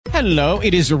Hello,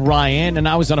 it is Ryan, and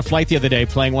I was on a flight the other day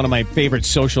playing one of my favorite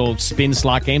social spin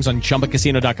slot games on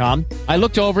ChumbaCasino.com. I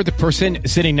looked over at the person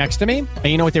sitting next to me, and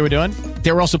you know what they were doing?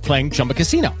 They were also playing Chumba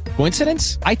Casino.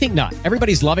 Coincidence? I think not.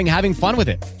 Everybody's loving having fun with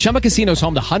it. Chumba Casino is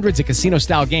home to hundreds of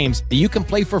casino-style games that you can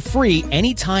play for free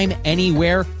anytime,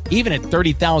 anywhere, even at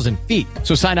 30,000 feet.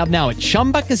 So sign up now at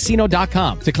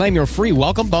ChumbaCasino.com to claim your free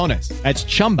welcome bonus. That's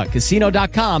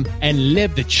ChumbaCasino.com and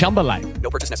live the Chumba life.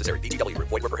 No purchase necessary. VGW.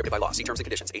 Void where prohibited by law. See terms and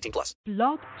conditions. 18+.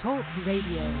 Blog Talk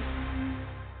Radio.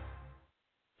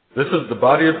 This is the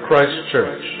Body of Christ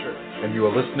Church, and you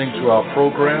are listening to our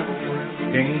program,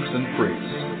 Kings and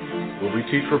Priests, where we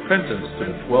teach repentance to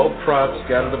the 12 tribes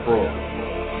scattered abroad.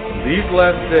 In these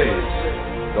last days,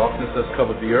 darkness has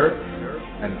covered the earth,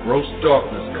 and gross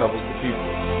darkness covers the people.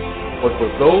 But for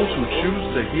those who choose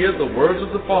to hear the words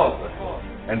of the Father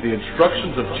and the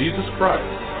instructions of Jesus Christ,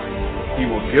 He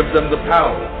will give them the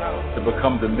power to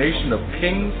become the nation of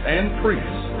kings and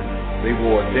priests they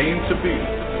were ordained to be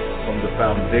from the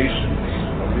foundations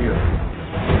of the earth.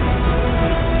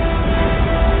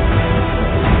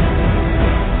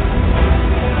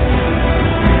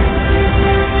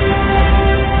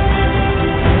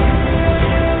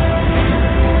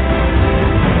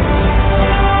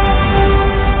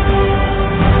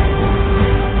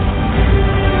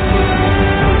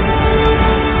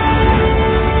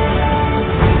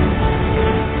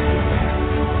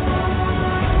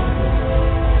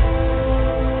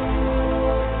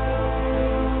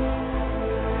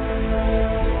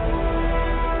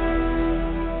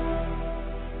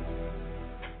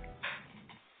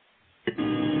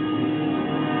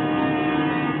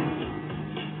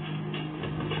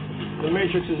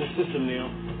 Matrix is a system, Neil.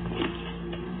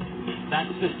 That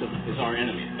system is our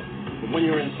enemy. But when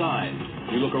you're inside,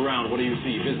 you look around, what do you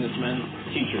see? Businessmen,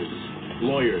 teachers,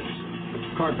 lawyers,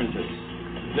 carpenters,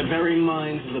 the very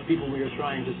minds of the people we are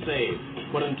trying to save.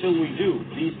 But until we do,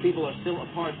 these people are still a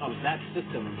part of that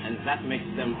system, and that makes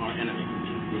them our enemy.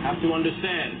 You have to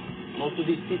understand, most of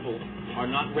these people are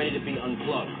not ready to be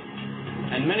unplugged.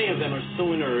 And many of them are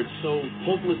so inert, so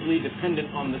hopelessly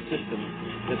dependent on the system,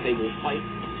 that they will fight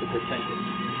to protect it.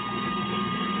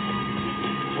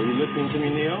 Were you listening to me,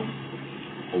 Neo?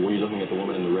 Or were you looking at the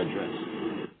woman in the red dress?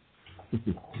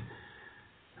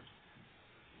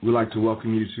 We'd like to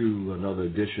welcome you to another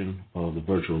edition of the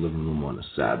Virtual Living Room on the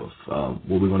Sabbath.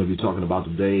 What we're going to be talking about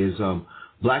today is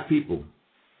black people.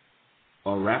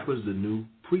 Are rappers the new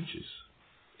preachers?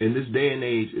 In this day and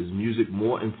age, is music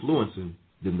more influencing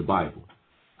than the Bible?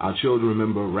 Our children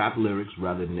remember rap lyrics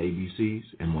rather than ABCs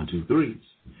and 1, 2, 3s,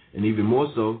 and even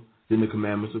more so than the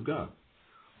commandments of God.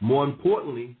 More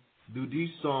importantly, do these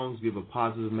songs give a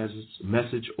positive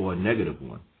message or a negative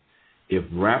one? If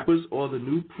rappers are the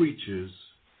new preachers,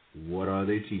 what are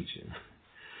they teaching?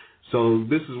 So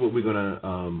this is what we're going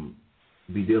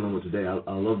to be dealing with today.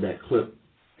 I love that clip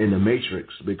in The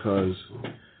Matrix, because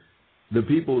the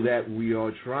people that we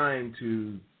are trying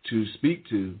to speak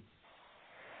to,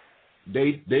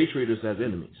 they treat us as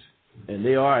enemies. And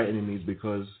they are enemies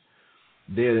because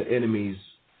they're the enemies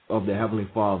of the Heavenly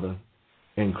Father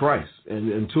in Christ. And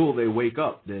until they wake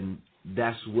up, then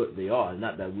that's what they are.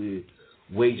 Not that we're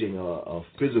waging a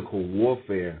physical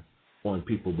warfare on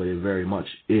people, but it very much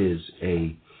is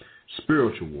a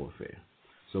spiritual warfare.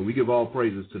 So we give all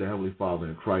praises to the Heavenly Father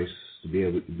in Christ to be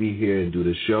able to be here and do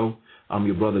this show. I'm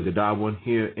your brother Gadawin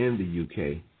here in the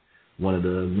UK, one of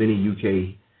the many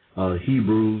UK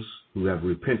Hebrews who have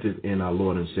repented in our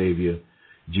Lord and Savior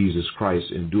Jesus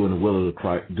Christ and doing the will of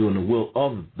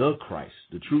the Christ,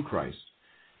 the true Christ,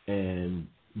 and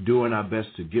doing our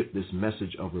best to get this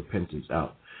message of repentance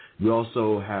out. We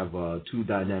also have two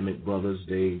dynamic brothers.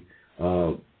 They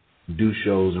do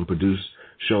shows and produce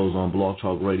shows on Blog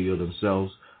Talk Radio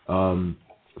themselves.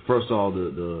 First of all,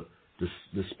 the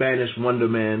Spanish Wonder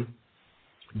Man,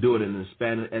 do it in the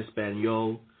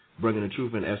Espanol, bringing the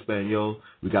truth in Espanol.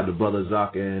 We got the brother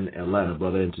Zach in Atlanta.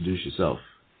 Brother, introduce yourself.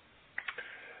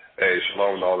 Hey,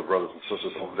 shalom to all the brothers and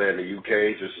sisters over there in the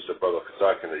UK. This is the brother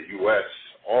Kazak in the US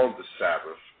on the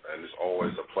Sabbath, and it's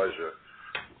always a pleasure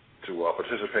to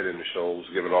participate in the shows,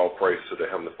 giving all praise to the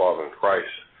Heavenly Father in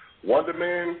Christ. Wonder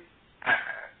Man,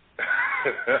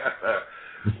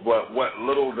 but what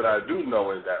little that I do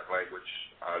know in that language,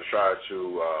 I try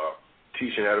to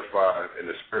teach and edify in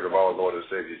the spirit of our Lord and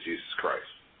Savior Jesus Christ.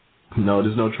 No,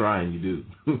 there's no trying. You do.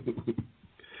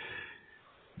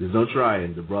 There's no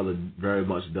trying. The brother very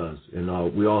much does.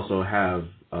 And we also have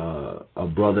a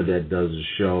brother that does a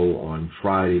show on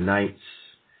Friday nights,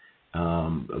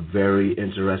 a very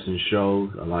interesting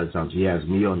show. A lot of times he has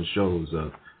me on the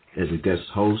show as a guest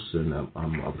host, and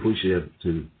I'm appreciative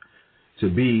to to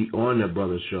be on the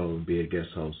brother's show and be a guest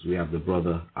host. We have the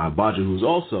brother Abaja, who's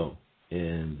also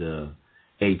in the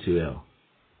A2L.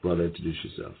 Brother, introduce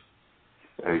yourself.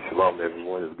 Hey, shalom,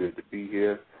 everyone. It's good to be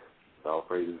here. All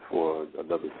praises for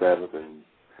another Sabbath, and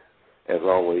as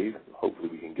always, hopefully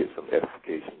we can get some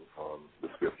edification from the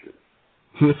scriptures.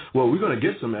 Well, we're going to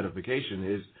get some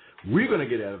edification. We're going to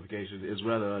get edification is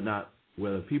whether or not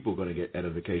whether people are going to get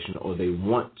edification or they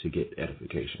want to get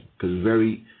edification. Because it's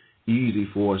very easy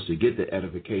for us to get the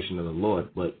edification of the Lord,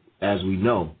 but as we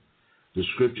know, the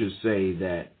scriptures say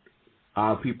that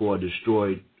our people are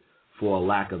destroyed for a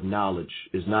lack of knowledge.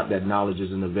 It's not that knowledge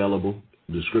isn't available.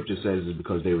 The scripture says it's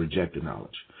because they rejected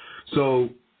knowledge. So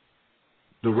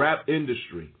the rap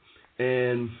industry,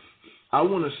 and I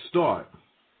want to start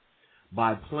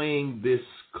by playing this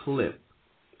clip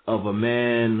of a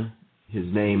man. His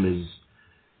name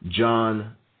is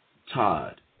John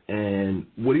Todd. And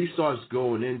what he starts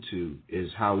going into is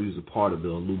how he was a part of the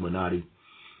Illuminati.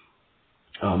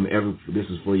 This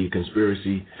is for you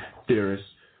conspiracy theorists.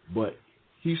 But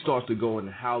he starts to go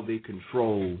into how they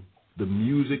control the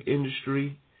music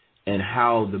industry and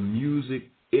how the music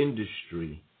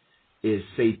industry is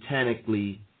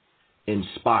satanically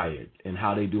inspired and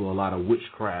how they do a lot of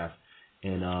witchcraft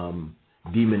and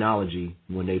demonology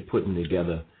when they putting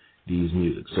together these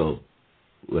music. So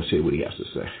let's hear what he has to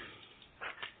say.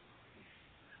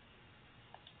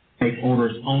 Take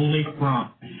orders only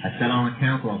from, I said on a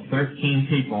council of 13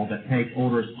 people that take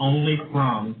orders only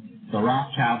from the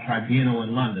Rothschild Tribunal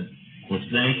in London, which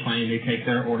they claim they take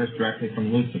their orders directly from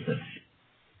Lucifer.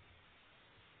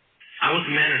 I was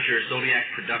the manager of Zodiac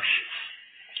Productions,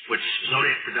 which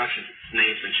Zodiac Productions, its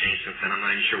name's been changed since then. I'm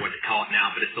not even sure what to call it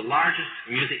now, but it's the largest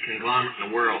music conglomerate in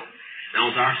the world. It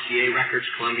owns RCA Records,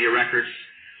 Columbia Records,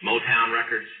 Motown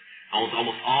Records, owns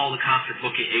almost all the concert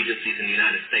booking agencies in the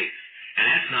United States. And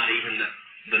that's not even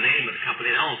the name of the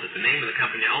company that owns it. The name of the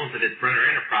company that owns it is Brenner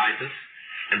Enterprises,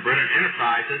 and Brenner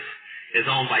Enterprises is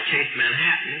owned by Chase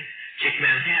Manhattan. Chase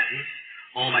Manhattan's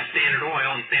owned by Standard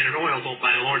Oil, and Standard Oil is owned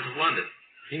by the Lords of London.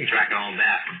 You can track it all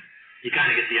back. You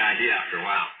kind of get the idea after a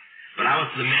while. But I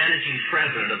was the managing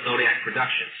president of Zodiac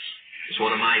Productions. It's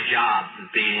one of my jobs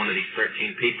as being one of these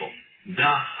 13 people.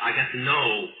 Thus, I got to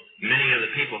know many of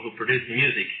the people who produce the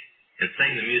music and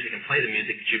sing the music and play the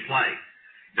music that you play.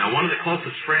 Now, one of the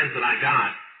closest friends that I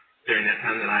got during that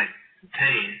time that I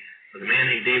obtained was a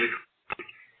man named David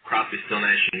Crosby, Still,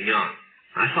 Nash & Young.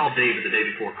 I saw David the day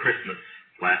before Christmas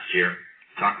last year,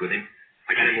 talked with him.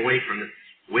 I got him away from this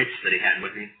witch that he had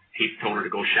with him. He told her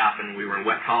to go shopping. We were in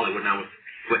West Hollywood, and I was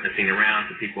witnessing around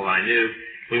to people I knew.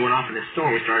 We went off in this store,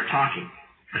 and we started talking.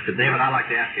 I said, David, I'd like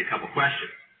to ask you a couple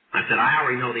questions. I said, I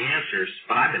already know the answers,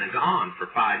 but I've been gone for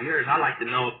 5 years. I'd like to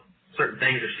know if certain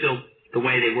things are still the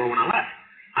way they were when I left.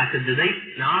 I said,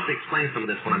 now I'll have to explain some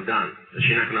of this when I'm done, because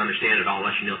you're not going to understand it all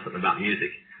unless you know something about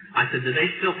music. I said, do they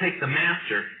still take the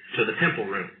master to the temple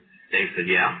room? Dave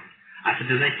said, yeah. I said,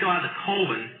 do they still have the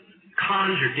coven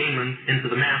conjure demons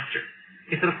into the master?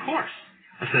 He said, of course.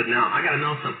 I said, now, I got to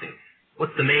know something.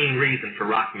 What's the main reason for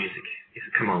rock music? He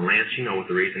said, come on, Lance, you know what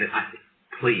the reason is. I said,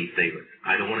 please, David,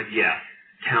 I don't want to guess.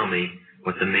 Tell me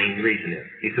what the main reason is.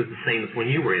 He says, the same as when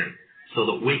you were in, so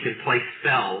that we can play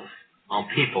spells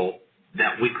on people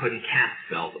that we couldn't cast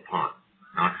spells upon.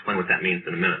 I'll explain what that means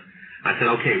in a minute. I said,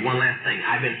 okay, one last thing.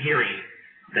 I've been hearing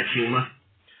that you must...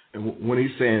 And when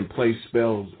he's saying play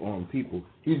spells on people,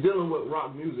 he's dealing with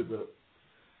rock music. But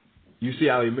you see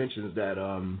how he mentions that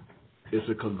it's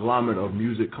a conglomerate of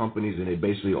music companies, and they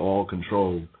basically all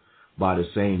controlled by the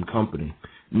same company.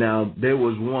 Now, there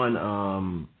was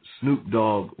one Snoop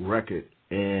Dogg record,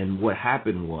 and what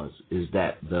happened is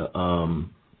that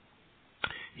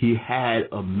he had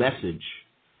a message,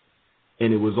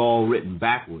 and it was all written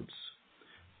backwards.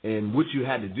 And what you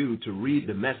had to do to read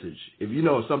the message, if you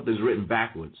know something's written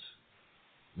backwards,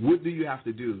 what do you have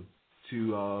to do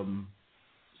to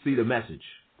see the message?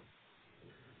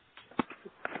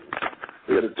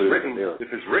 If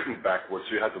it's written backwards,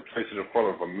 you have to place it in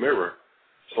front of a mirror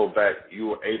so that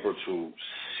you are able to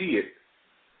see it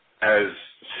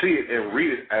and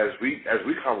read it as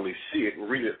we commonly see it and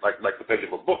read it like the page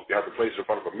of a book. You have to place it in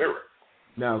front of a mirror.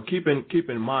 Now, keep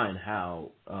in mind how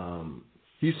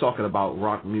he's talking about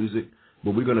rock music,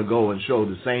 but we're going to go and show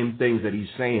the same things that he's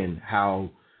saying, how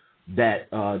that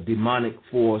demonic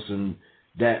force and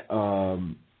that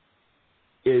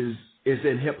is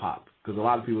in hip-hop. Because a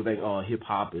lot of people think,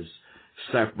 hip-hop is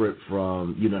separate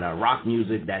from, that rock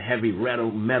music, that heavy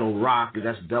metal rock,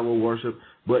 that's devil worship.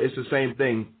 But it's the same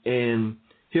thing in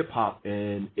hip-hop,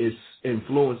 and it's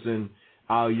influencing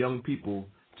our young people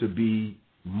to be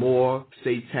more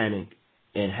satanic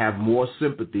and have more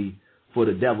sympathy for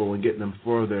the devil and getting them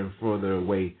further and further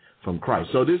away from Christ.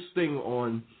 So this thing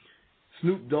on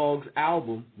Snoop Dogg's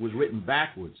album was written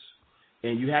backwards,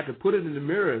 and you had to put it in the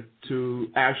mirror to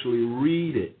actually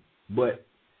read it. But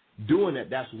doing that,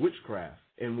 that's witchcraft.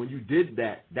 And when you did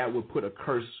that, that would put a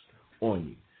curse on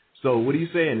you. So what he's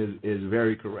saying is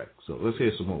very correct. So let's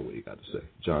hear some more what you got to say.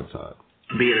 John Todd.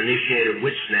 Be an initiated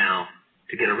witch now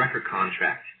to get a record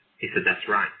contract. He said, that's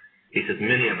right. He says,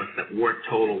 many of us that weren't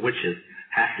total witches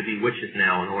have to be witches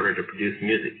now in order to produce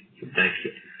music. Thank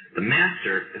you. The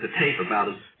master is a tape about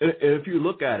his... And if you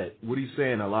look at it, what he's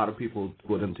saying, a lot of people,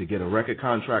 for them to get a record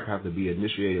contract, have to be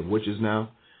initiated witches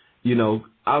now. You know,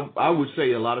 I would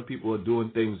say a lot of people are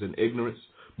doing things in ignorance.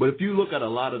 But if you look at a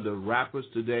lot of the rappers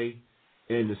today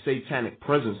and the satanic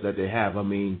presence that they have, I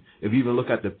mean, if you even look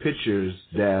at the pictures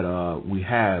that we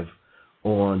have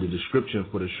on the description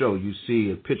for the show, you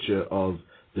see a picture of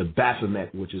the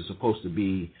Baphomet, which is supposed to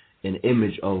be an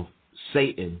image of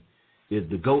Satan, is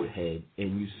the goat head,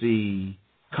 and you see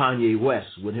Kanye West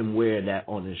with him wearing that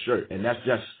on his shirt. And that's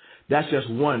just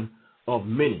one of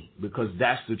many, because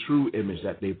that's the true image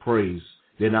that they praise.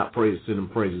 They're not sending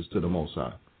praises to the Most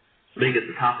High. Big at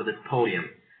the top of this podium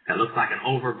that looks like an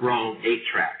overgrown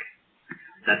 8-track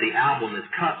that the album is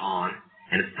cut on,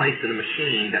 and it's placed in a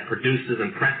machine that produces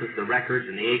and presses the records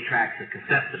and the 8-tracks and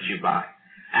cassettes that you buy.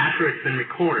 After it's been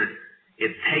recorded,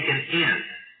 it's taken in.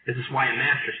 This is why a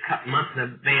master's cut months in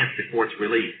advance before it's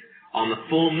released. On the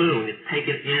full moon, it's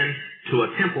taken in to a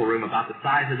temple room about the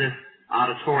size of this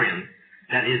auditorium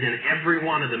that is in every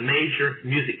one of the major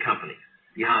music companies,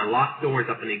 behind locked doors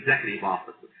up in the executive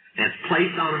offices. And it's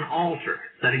placed on an altar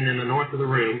sitting in the north of the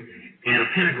room, and a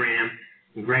pentagram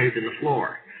engraved in the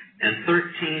floor. And 13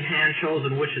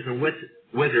 hand-chosen witches and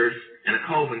wizards and a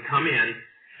coven come in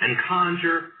and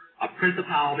conjure a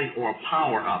principality or a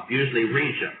power up, usually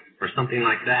Regia or something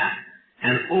like that,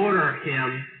 and order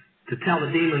him to tell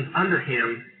the demons under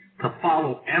him to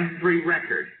follow every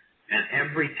record and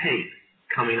every tape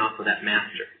coming off of that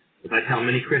master. As I tell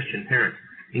many Christian parents,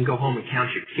 you can go home and count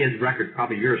your kids' records,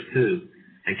 probably yours too,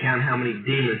 and count how many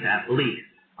demons at least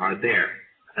are there.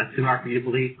 If that's too hard for you to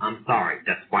believe, I'm sorry.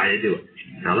 That's why they do it.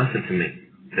 Now listen to me.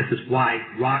 This is why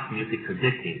rock music's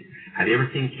addicting. Have you ever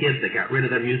seen kids that got rid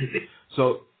of their music?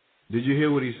 So, did you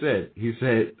hear what he said? He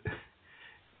said,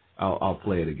 I'll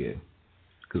play it again,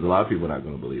 because a lot of people are not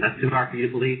going to believe it. That's too hard for you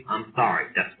to believe? I'm sorry.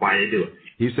 That's why they do it.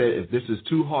 He said, if this is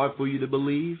too hard for you to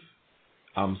believe,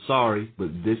 I'm sorry, but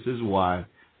this is why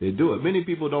they do it. Many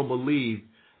people don't believe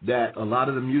that a lot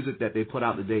of the music that they put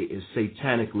out today is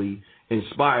satanically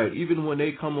inspired. Even when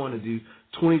they come on and do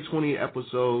 2020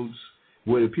 episodes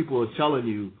where people are telling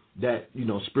you that, you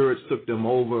know, spirits took them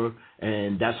over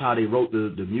and that's how they wrote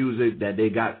the music, that they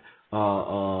got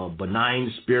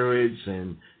benign spirits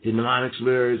and demonic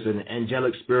spirits and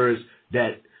angelic spirits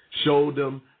that showed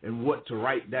them and what to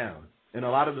write down. And a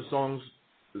lot of the songs,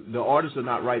 the artists are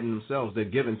not writing themselves. They're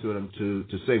given to them to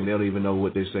sing. They don't even know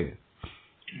what they're singing.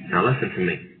 Now listen to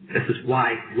me. This is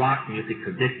why rock music's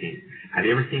addicting. Have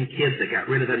you ever seen kids that got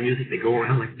rid of their music? They go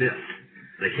around like this.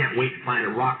 They can't wait to find a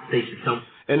rock station somewhere.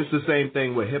 And it's the same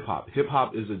thing with hip hop. Hip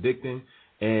hop is addicting,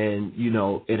 and you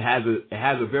know it has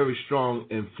a very strong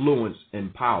influence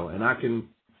and power. And I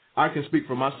can speak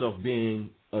for myself, being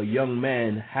a young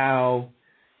man, how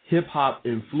hip hop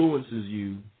influences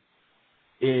you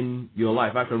in your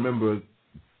life. I can remember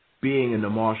being in the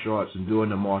martial arts and doing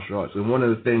the martial arts, and one of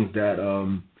the things that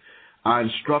our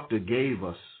instructor gave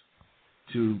us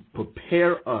to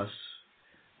prepare us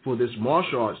for this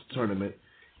martial arts tournament,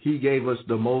 he gave us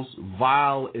the most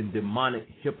vile and demonic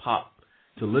hip-hop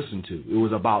to listen to. It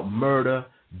was about murder,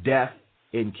 death,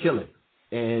 and killing.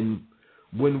 And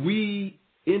when we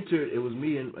entered, it was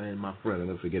me and my friend, I'll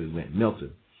never forget his name,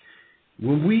 Milton.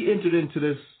 When we entered into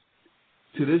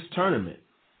this tournament,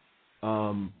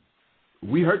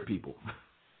 we hurt people.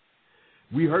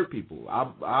 We hurt people.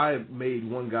 I made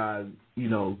one guy, you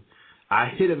know, I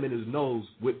hit him in his nose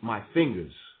with my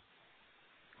fingers.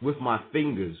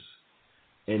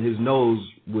 And his nose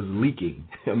was leaking.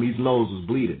 I mean, his nose was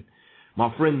bleeding.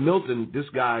 My friend Milton, this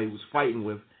guy was fighting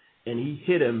with, and he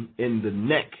hit him in the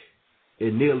neck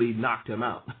and nearly knocked him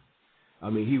out. I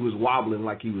mean, he was wobbling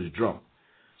like he was drunk.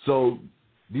 So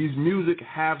these music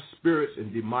have spirits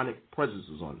and demonic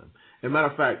presences on them. As a matter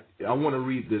of fact, I want to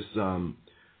read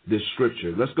this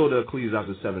scripture. Let's go to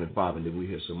Ecclesiastes 7:5, and then we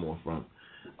hear some more from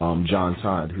John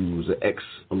Todd, who was an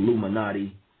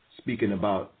ex-Illuminati, speaking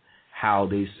about how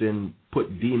they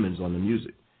put demons on the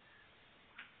music.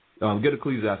 Get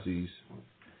Ecclesiastes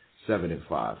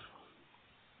 7:5.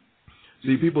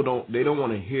 See, people don't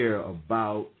want to hear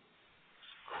about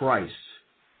Christ.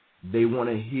 They want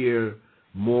to hear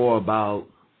more about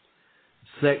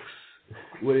sex,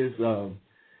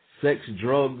 sex,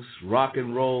 drugs, rock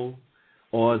and roll,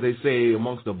 or as they say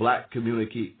amongst the black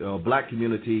community,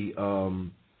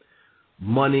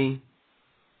 money,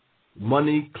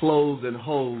 clothes, and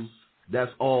hoes.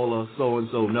 That's all so and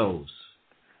so knows.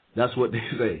 That's what they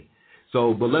say.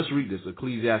 So, but let's read this.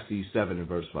 Ecclesiastes 7 and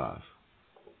verse 5.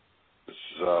 This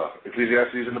is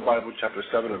Ecclesiastes in the Bible, chapter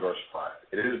 7 and verse 5.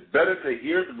 It is better to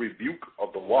hear the rebuke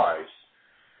of the wise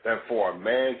than for a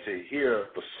man to hear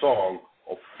the song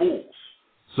of fools.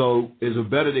 So, is it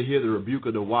better to hear the rebuke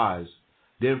of the wise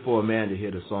than for a man to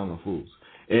hear the song of fools?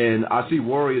 And I see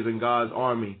Warriors in God's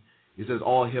Army. He says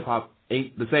all hip-hop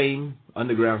ain't the same.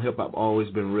 Underground hip-hop always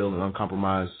been real and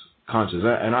uncompromised conscious.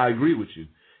 And I agree with you.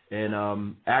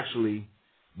 And actually,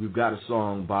 we've got a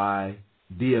song by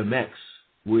DMX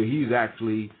where he's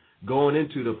actually going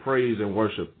into the praise and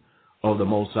worship of the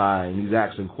Most High, and he's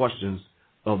asking questions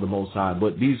of the Most High.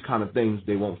 But these kind of things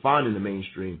they won't find in the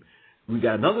mainstream. We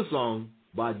got another song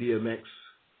by DMX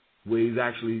where he's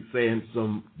actually saying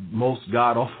some most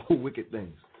god-awful wicked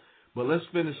things. But let's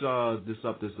finish this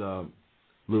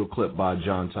little clip by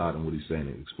John Todd and what he's saying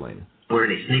and explaining. Where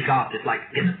they sneak off just like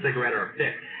getting a cigarette or a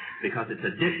fix because it's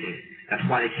addicting. That's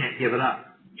why they can't give it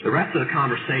up. The rest of the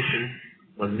conversation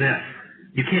was this.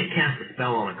 You can't cast a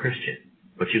spell on a Christian,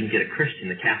 but you can get a Christian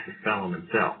to cast a spell on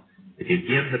themselves. If you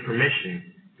give the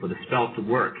permission for the spell to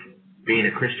work, being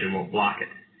a Christian won't block it.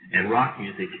 And rock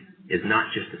music is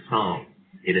not just a song.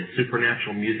 It is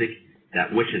supernatural music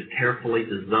that which is carefully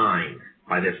designed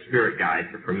by their spirit guides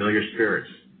or familiar spirits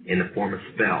in the form of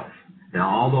spells. Now,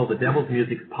 although the devil's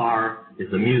music's power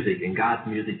is the music and God's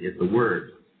music is the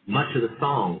words, much of the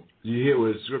song... You hear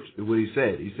what he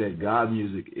said. He said God's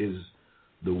music is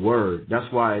the word.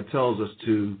 That's why it tells us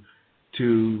to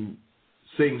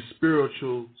sing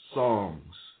spiritual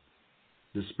songs.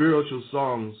 The spiritual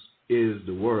songs is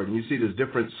the word. And you see there's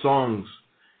different songs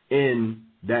in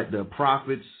that the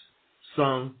prophets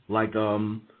sung, like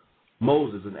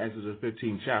Moses in Exodus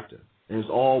 15 chapter. And it's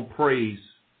all praise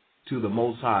to the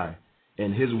Most High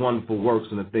and his wonderful works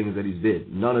and the things that he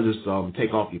did. None of this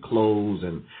take off your clothes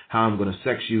and how I'm going to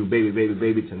sex you, baby, baby,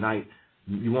 baby, tonight.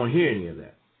 You won't hear any of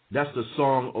that. That's the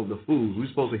song of the fools. We're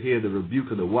supposed to hear the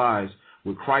rebuke of the wise,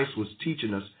 what Christ was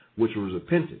teaching us, which was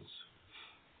repentance.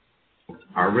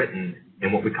 Are written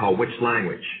in what we call which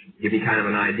language. Give you kind of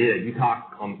an idea.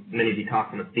 Many of you talk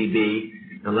on a CB,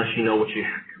 unless you know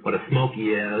what a smoky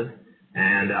is,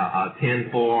 and a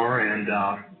 10-4, and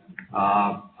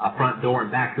a front door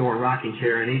and back door and rocking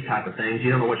chair and these type of things.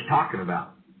 You don't know what you're talking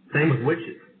about. Same with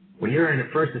witches. When you're in the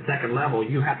first and second level,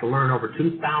 you have to learn over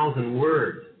 2,000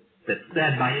 words that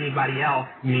said by anybody else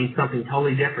mean something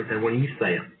totally different than when you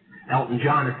say them. Elton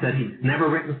John has said he's never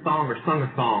written a song or sung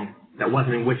a song that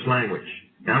wasn't in which language.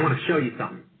 Now I want to show you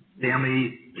something. See how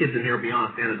many kids in here will be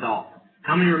honest and adults.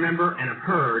 How many remember and have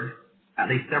heard at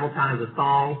least several times a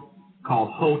song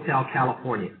called Hotel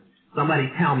California? Somebody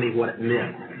tell me what it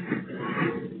meant.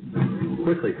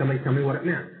 Quickly, somebody tell me what it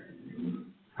meant.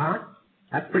 Huh?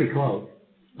 That's pretty close.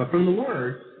 But from the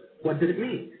words, what did it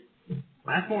mean?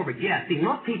 Well, that's more of a guess. See,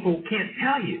 most people can't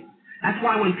tell you. That's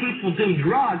why when people do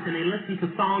drugs and they listen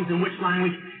to songs in which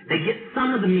language, they get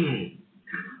some of the meaning.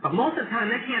 But most of the time,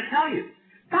 they can't tell you.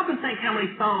 Stop and think how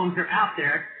many songs are out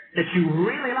there that you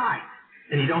really like,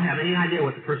 and you don't have any idea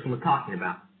what the person was talking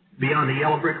about. Beyond the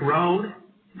Yellow Brick Road?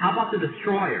 How about The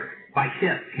Destroyer by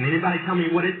Kiss? Can anybody tell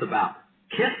me what it's about?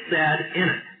 Kiss said in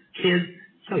it, kids,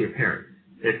 show your parents.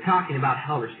 They're talking about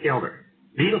Helter Skelter.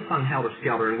 Beatles sung Helter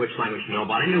Skelter in which language?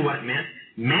 Nobody knew what it meant.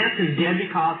 Manson did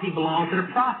because he belonged to the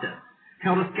process.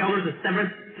 Helter Skelter is a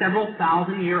several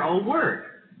thousand-year-old word.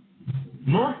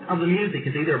 Most of the music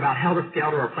is either about Helter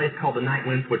Skelter or a place called the Night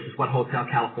Winds, which is what Hotel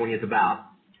California is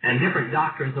about, and different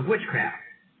doctrines of witchcraft.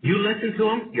 You listen to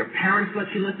them, your parents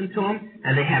let you listen to them,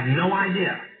 and they have no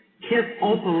idea. Kiss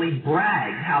openly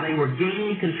bragged how they were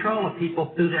gaining control of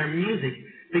people through their music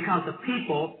because the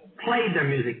people played their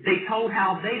music. They told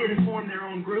how they didn't form their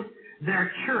own group.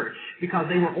 Their church, because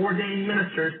they were ordained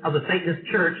ministers of the Satanist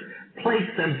church,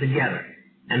 placed them together.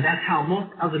 And that's how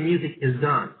most of the music is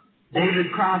done.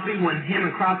 David Crosby, when him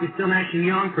and Crosby, Still, Nash &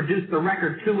 Young produced the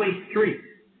record 283,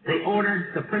 they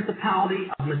ordered the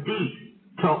Principality of Medici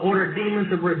to order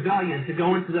demons of rebellion to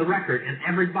go into the record, and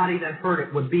everybody that heard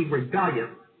it would be rebellious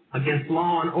against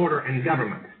law and order and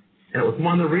government. And it was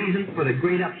one of the reasons for the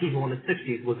great upheaval in the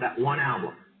 60s was that one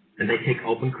album, and they take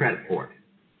open credit for it.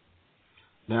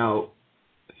 Now,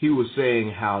 he was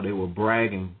saying how they were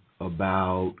bragging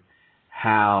about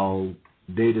how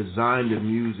they designed the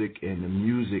music and the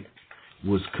music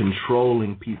was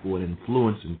controlling people and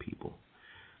influencing people.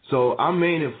 So our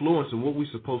main influence and what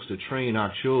we're supposed to train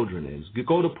our children is,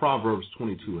 go to Proverbs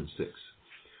 22:6.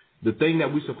 The thing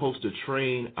that we're supposed to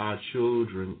train our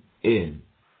children in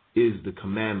is the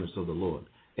commandments of the Lord.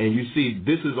 And you see,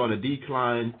 this is on a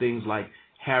decline. Things like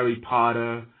Harry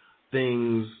Potter,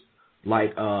 things like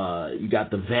you got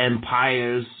the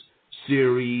vampires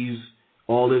series,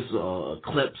 all this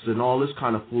clips and all this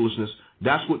kind of foolishness.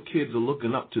 That's what kids are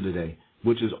looking up to today,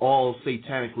 which is all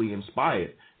satanically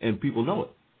inspired, and people know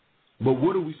it. But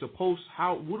what are we supposed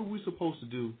to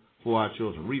do for our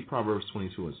children? Read Proverbs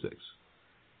 22:6.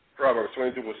 Proverbs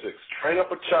 22:6. Train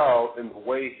up a child in the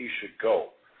way he should go,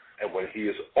 and when he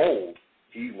is old,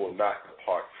 he will not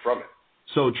depart from it.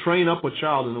 So train up a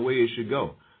child in the way it should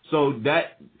go. So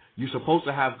that you're supposed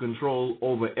to have control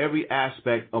over every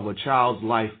aspect of a child's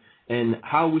life, and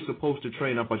how we're supposed to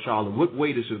train up a child and what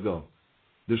way this should go.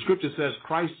 The scripture says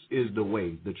Christ is the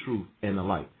way, the truth, and the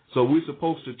light. So we're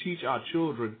supposed to teach our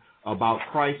children about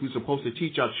Christ. We're supposed to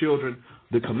teach our children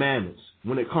the commandments.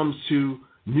 When it comes to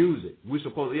music, we're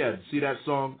supposed to, see that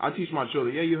song. I teach my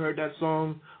children, you heard that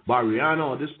song by Rihanna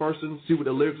or this person? See what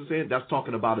the lyrics are saying? That's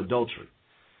talking about adultery.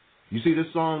 You see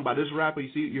this song by this rapper?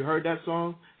 You heard that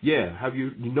song? Yeah. Have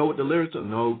you know what the lyrics are?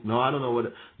 No, I don't know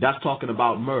what that's talking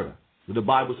about murder. The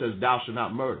Bible says thou shalt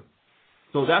not murder.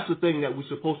 So that's the thing that we're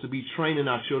supposed to be training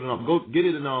our children up. Go get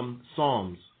it in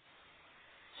Psalm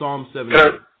 7.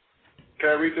 Can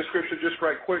I read the scripture just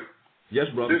right quick? Yes,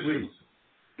 brother, please.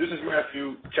 This is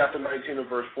Matthew chapter 19 and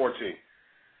verse 14.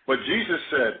 But Jesus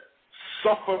said,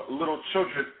 suffer little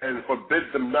children and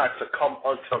forbid them not to come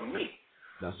unto me.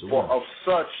 That's the for one. of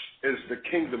such is the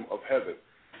kingdom of heaven.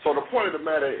 So the point of the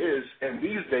matter is, in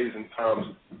these days and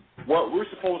times, what we're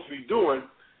supposed to be doing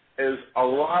is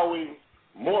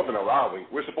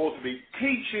we're supposed to be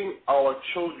teaching our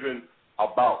children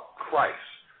about Christ.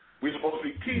 We're supposed to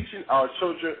be teaching our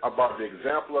children about the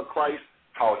example of Christ,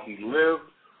 how he lived,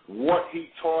 what he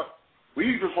taught.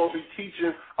 We're supposed to be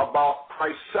teaching about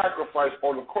Christ's sacrifice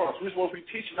on the cross. We're supposed to be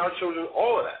teaching our children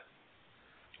all of that.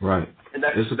 Right. And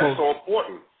that's so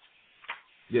important.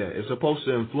 Yeah, it's supposed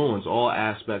to influence all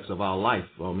aspects of our life.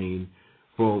 I mean,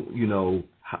 for,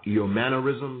 your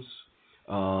mannerisms,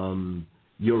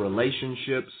 your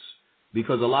relationships,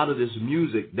 because a lot of this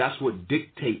music, that's what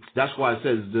dictates. That's why it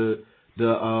says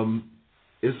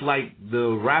it's like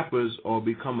the rappers are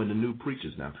becoming the new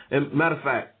preachers now. And matter of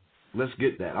fact, let's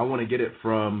get that. I want to get it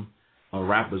from a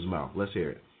rapper's mouth. Let's hear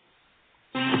it.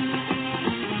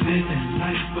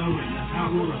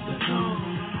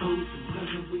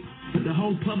 The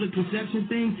whole public perception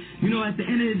thing, at the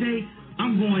end of the day,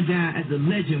 I'm going down as a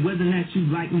legend, whether or not you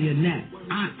like me or not.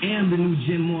 I am the new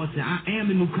Jim Morrison. I am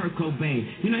the new Kurt Cobain.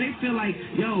 They feel like,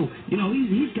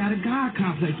 he's got a God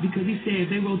complex because he said if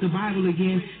they wrote the Bible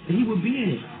again, that he would be in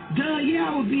it. Duh, yeah,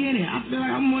 I would be in it. I feel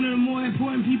like I'm one of the more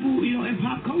important people, in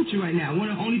pop culture right now. One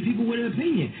of the only people with an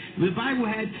opinion. The Bible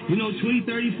had, 20,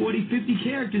 30, 40, 50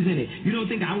 characters in it. You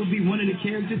don't think I would be one of the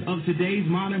characters of today's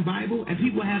modern Bible? And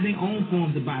people have their own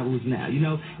forms of Bibles now.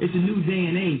 It's a new day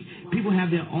and age. People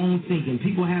have their own thinking.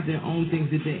 People have their own things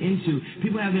that they're into.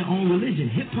 People have their own religion.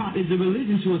 Hip-hop is a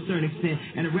religion to a certain extent,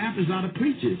 and the rappers are the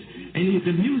preachers. And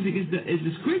the music is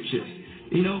the scriptures.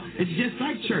 It's just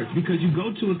like church, because you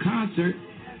go to a concert,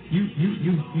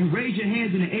 you raise your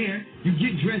hands in the air, you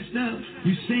get dressed up,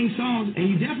 you sing songs, and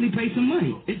you definitely pay some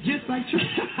money. It's just like church.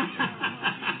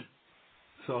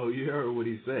 So you heard what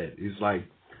he said. It's like,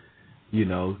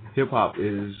 hip-hop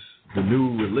is the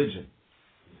new religion.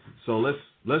 So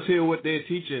let's hear what they're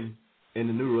teaching in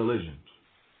the new religion.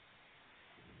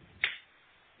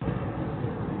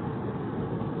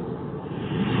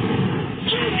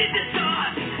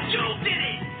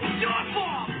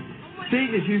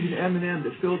 Satan is using Eminem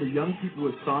to fill the young people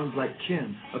with songs like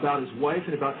Kim, about his wife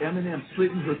and about Eminem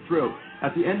slitting her throat.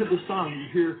 At the end of the song, you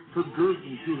hear her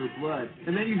gurgling through her blood,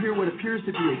 and then you hear what appears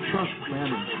to be a trust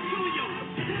clamoring.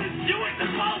 You were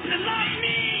supposed to love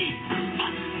me!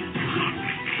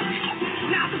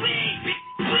 Now please!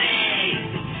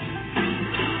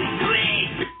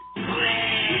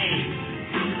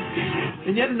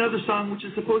 And yet another song which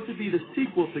is supposed to be the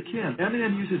sequel to Kim.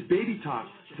 Eminem uses baby talk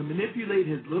to manipulate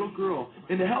his little girl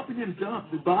into helping him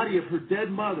dump the body of her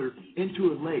dead mother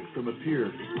into a lake from a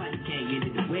pier. Can't get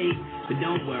it away, but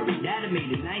don't worry, that'll make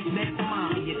a nice mess for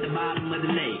mommy at the bottom of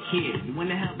the lake. Here, you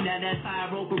wanna help that tie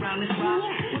rope around this rock?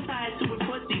 We'll tie it to a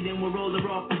pussy, then we'll roll her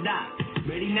off the dock.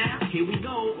 Ready now? Here we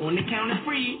go, on the count of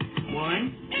 3.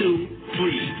 1, 2,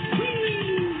 3.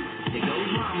 There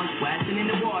goes mama, splashing in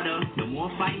the water. No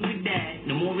more fighting with dad,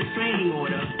 no more restraining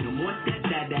order, no more more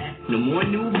step-dad, no more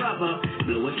new rubber.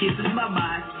 Blow a kiss in my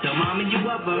bye, tell mama you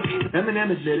love her.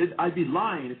 Eminem admitted, I'd be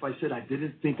lying if I said I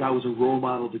didn't think I was a role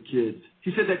model to kids.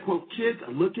 He said that, quote, kids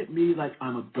look at me like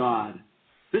I'm a god.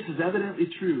 This is evidently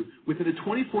true. Within a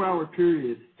 24-hour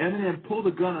period, Eminem pulled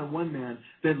a gun on one man,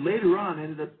 then later on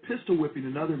ended up pistol whipping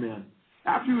another man.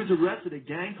 After he was arrested, a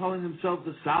gang calling themselves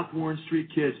the South Warren Street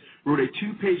Kids wrote a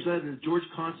 2-page letter to George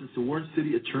Constance, the Warren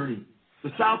City attorney.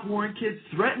 The South Warren Kids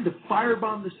threatened to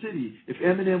firebomb the city if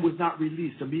Eminem was not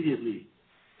released immediately.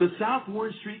 The South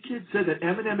Warren Street Kids said that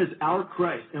Eminem is our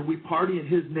Christ and we party in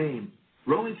his name.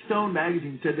 Rolling Stone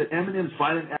magazine said that Eminem's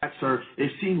violent acts are a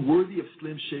scene worthy of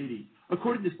Slim Shady.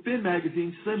 According to Spin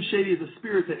magazine, Slim Shady is a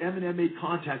spirit that Eminem made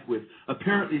contact with.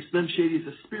 Apparently, Slim Shady is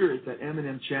a spirit that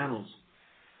Eminem channels.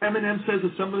 Eminem says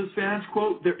of some of his fans,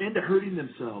 quote, they're into hurting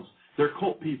themselves. They're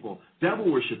cult people, devil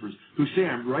worshippers, who say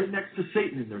I'm right next to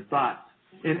Satan in their thoughts.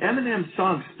 In Eminem's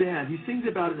song Stan, he sings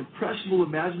about an impressionable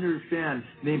imaginary fan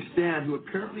named Stan who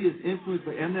apparently is influenced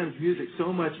by Eminem's music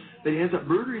so much that he ends up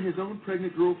murdering his own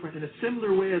pregnant girlfriend in a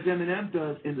similar way as Eminem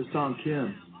does in the song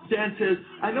Kim. Stan says,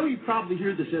 I know you probably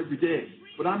hear this every day,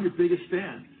 but I'm your biggest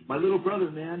fan. My little brother,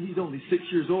 man, he's only 6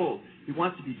 years old. He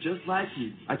wants to be just like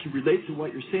you. I can relate to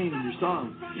what you're saying in your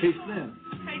song. Hey, Slim.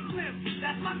 Hey, Slim,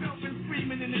 that's my girlfriend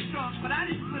screaming in the trunk, but I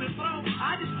didn't slit her throat.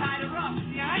 I just tied her up.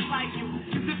 See, I ain't like you.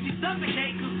 Cause if she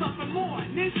suffocates, she'll suffer more,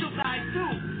 and then she'll die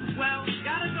too. Well,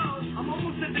 gotta go. I'm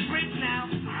almost at the bridge now.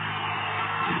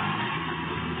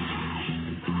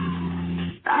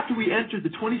 After we entered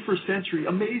the 21st century,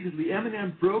 amazingly,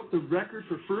 Eminem broke the record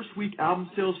for first-week album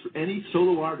sales for any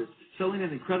solo artist, selling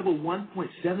an incredible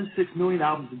 1.76 million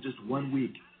albums in just 1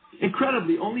 week.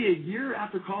 Incredibly, only a year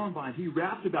after Columbine, he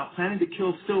rapped about planning to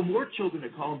kill still more children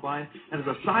at Columbine, and as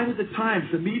a sign of the times,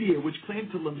 the media, which claimed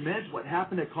to lament what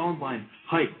happened at Columbine,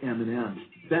 hyped Eminem.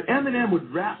 That Eminem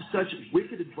would rap such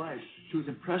wicked advice to his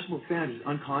impressionable fans is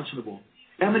unconscionable.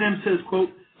 Eminem says, quote,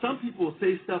 some people will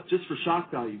say stuff just for shock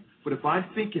value, but if I'm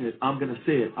thinking it, I'm going to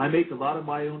say it. I make a lot of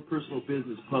my own personal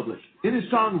business public. In his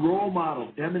song Role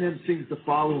Model, Eminem sings the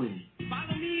following.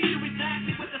 Follow me to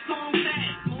exactly what the song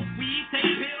says. Smoke weed, take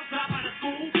pills, drop out of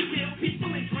school, kill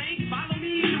people and drink. Follow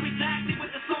me to exactly what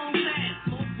the song says.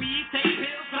 Smoke weed, take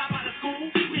pills, drop out of school,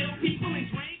 kill people and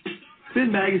drink. Spin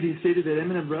magazine stated that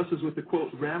Eminem wrestles with the, quote,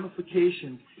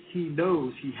 ramifications he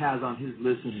knows he has on his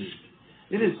listeners.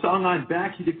 In his song I'm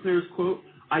Back, he declares, quote,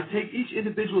 I take each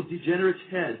individual degenerate's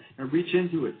head and reach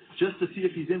into it just to see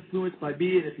if he's influenced by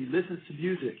me and if he listens to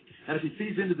music. And if he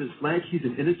feeds into this blank, he's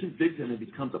an innocent victim and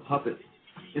becomes a puppet.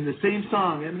 In the same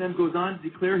song, Eminem goes on to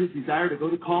declare his desire to go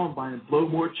to Columbine and blow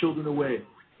more children away.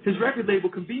 His record label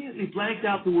conveniently blanked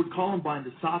out the word Columbine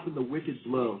to soften the wicked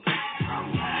blow.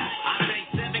 I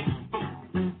take 7,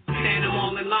 stand them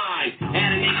all in line,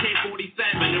 add an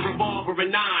AK-47, a revolver, a 9,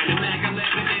 a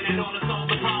Mac-11, and all to solve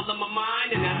the problem of mine,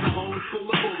 and that's the whole school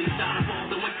of bullies shot up all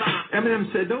the one time.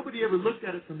 Eminem said, nobody ever looked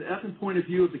at it from the effing point of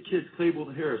view of the kids Claypool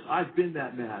and Harris. I've been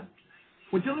that mad.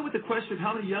 When dealing with the question of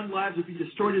how many young lives would be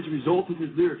destroyed as a result of his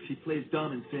lyrics, he plays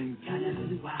dumb and sings, I never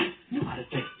knew I knew how to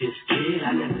take this kid.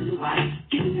 I never knew I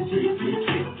get in the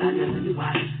trip. I never knew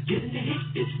I get in the hit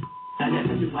this. I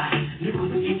never knew I knew how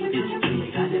to get this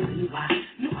kid. I never knew I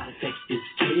knew how to take this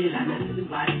kid. I never knew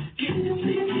I get in the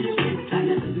trip. I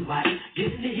never knew I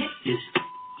get in the hit this.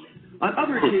 On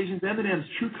other occasions, Eminem's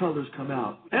true colors come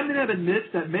out. Eminem admits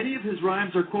that many of his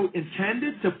rhymes are, quote,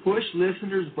 intended to push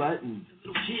listeners' buttons.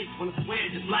 Little kids want to swear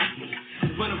just like me. They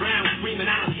run around screaming,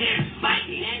 I don't care, just like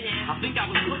me. I think I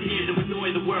was put here to annoy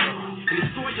the world and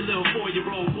destroy your little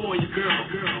 4-year-old boy, your girl.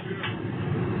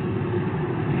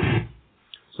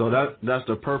 So that's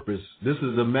the purpose. This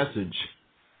is the message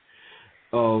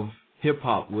of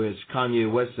hip-hop, which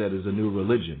Kanye West said is a new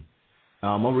religion.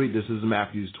 I'm going to read this. This is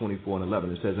Matthew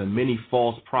 24:11. It says, and many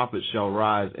false prophets shall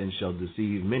rise and shall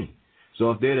deceive many. So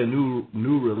if they're the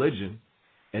new religion,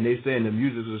 and they say in the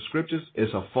music of the scriptures,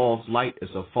 it's a false light,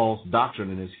 it's a false doctrine,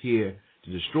 and it's here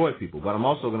to destroy people. But I'm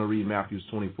also going to read Matthew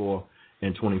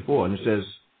 24:24, and it says,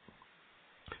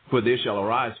 for there shall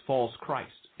arise false Christ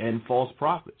and false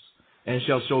prophets, and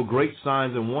shall show great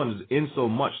signs and wonders,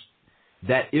 insomuch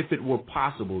that if it were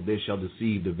possible, they shall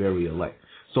deceive the very elect.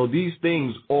 So these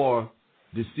things are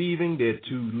deceiving. They're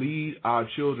to lead our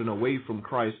children away from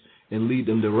Christ and lead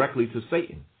them directly to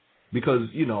Satan. Because,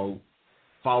 you know,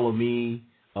 follow me,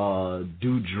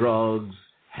 do drugs,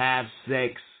 have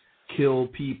sex, kill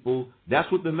people. That's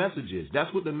what the message is.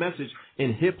 That's what the message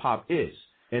in hip-hop is.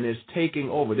 And it's taking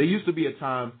over. There used to be a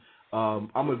time, I'm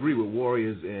going to agree with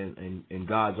Warriors and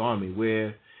God's Army,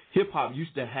 where hip-hop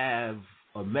used to have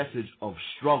a message of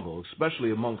struggle,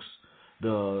 especially amongst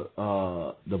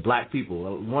the black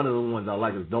people. One of the ones I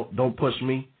like is Don't Push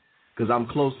Me, because I'm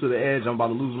close to the edge. I'm about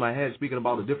to lose my head, speaking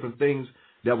about the different things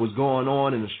that was going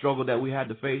on and the struggle that we had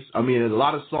to face. I mean, a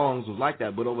lot of songs was like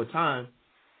that, but over time,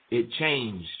 it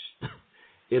changed.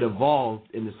 It evolved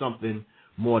into something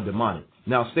more demonic.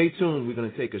 Now, stay tuned. We're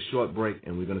going to take a short break,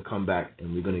 and we're going to come back,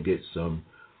 and we're going to get some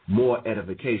more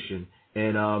edification.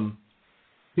 And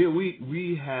here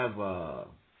we have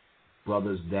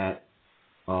brothers that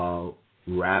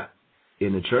rap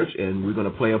in the church, and we're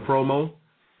going to play a promo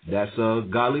that's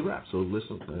godly rap. So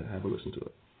have a listen to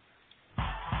it.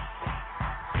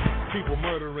 People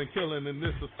murdering, killing in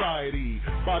this society.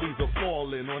 Bodies are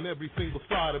falling on every single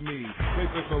side of me.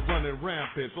 Rapists are running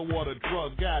rampant, so are the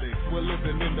drug addicts. We're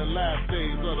living in the last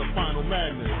days of the final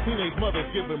madness. Teenage mothers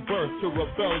giving birth to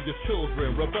rebellious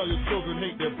children. Rebellious children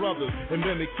hate their brothers, and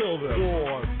then they kill them.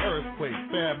 Wars, earthquakes,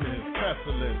 famines,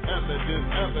 pestilence, evidence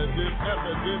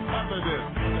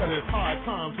that it's high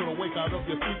time to wake out of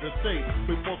your secret state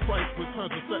before Christ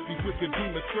returns to set these wicked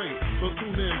demons straight. So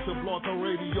tune in to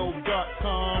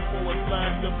blogtalkradio.com/the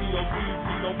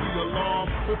BOCC, don't be alarmed.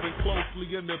 Listen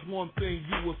closely, and there's one thing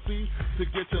you will see. To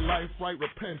get your life right,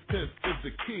 repentance is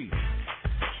the key.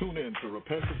 Tune in to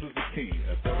Repentance is the Key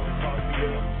at 7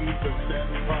 p.m. Eastern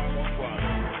Standard Time on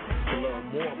Friday to learn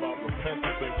more about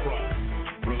repentance in Christ.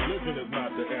 Religion is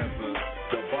not the answer.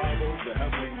 The Bible, the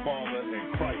Heavenly Father, and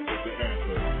Christ is the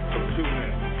answer. So tune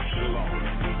in. Shalom.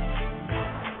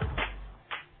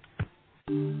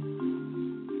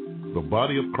 The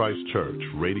Body of Christ Church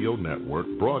Radio Network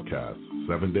broadcasts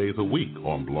 7 days a week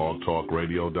on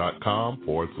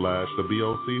blogtalkradio.com/the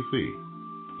BOCC.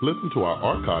 Listen to our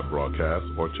archive broadcasts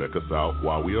or check us out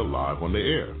while we are live on the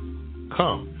air.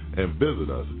 Come and visit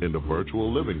us in the virtual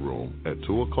living room at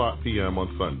 2 o'clock p.m.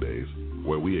 on Sundays,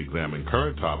 where we examine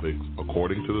current topics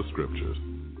according to the scriptures.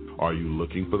 Are you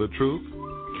looking for the truth?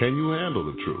 Can you handle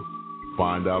the truth?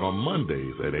 Find out on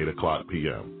Mondays at 8 o'clock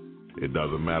p.m. It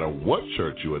doesn't matter what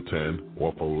church you attend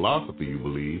or philosophy you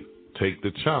believe, take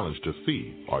the challenge to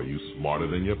see, are you smarter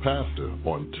than your pastor,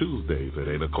 on Tuesdays at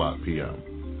 8 o'clock p.m.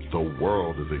 The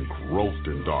world is engrossed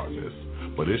in darkness,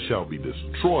 but it shall be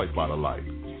destroyed by the light.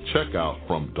 Check out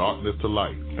From Darkness to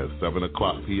Light at 7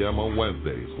 o'clock p.m. on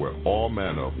Wednesdays, where all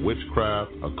manner of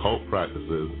witchcraft, occult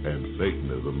practices, and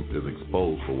Satanism is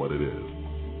exposed for what it is.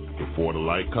 Before the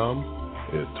light comes,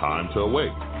 it's time to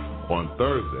awake on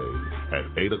Thursdays at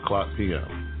 8 o'clock p.m.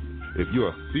 If you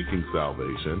are seeking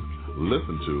salvation,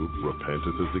 listen to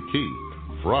Repentance is the Key,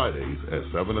 Fridays at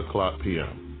 7 o'clock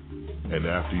p.m. And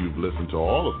after you've listened to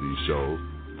all of these shows,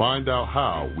 find out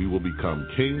how we will become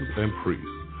kings and priests,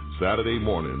 Saturday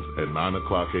mornings at 9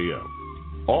 o'clock a.m.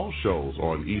 All shows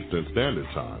on Eastern Standard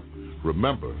Time.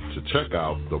 Remember to check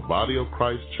out the Body of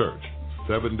Christ Church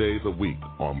 7 days a week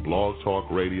on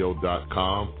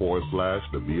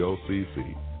blogtalkradio.com/the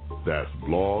BOCC. That's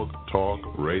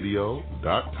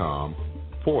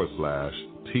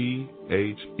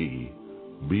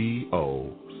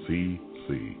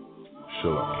blogtalkradio.com/THEBOCC.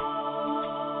 Shalom.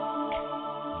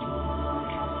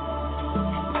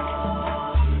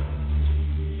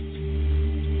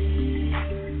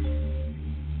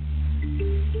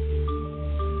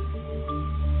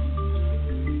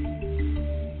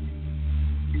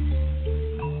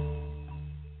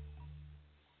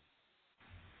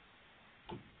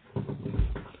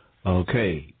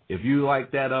 Okay, if you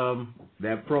like that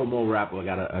promo rap,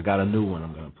 I got a new one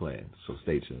I'm gonna play. So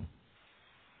stay tuned.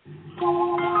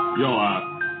 Yo,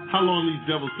 how long these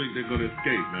devils think they're gonna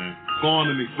escape, man? Go on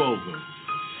and expose them.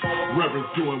 Reverends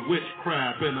doing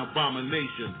witchcraft and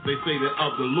abominations. They say they're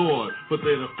of the Lord, but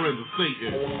they're the friends of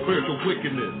Satan. Spiritual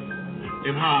wickedness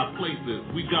in high places.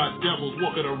 We got devils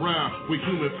walking around with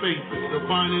human faces.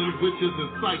 Divining witches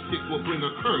and psychics will bring a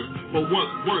curse. But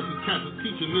what's worse is cats are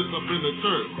teaching this up in the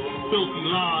church. Filthy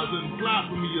lies and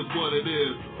blasphemy is what it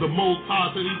is. The Most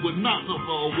High said he would not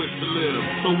suffer a witch to live.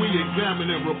 So we examine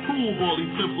and reprove all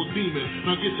these sinful demons.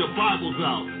 Now get your Bibles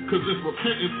out, cause it's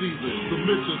repentance season.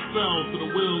 Submit yourselves to the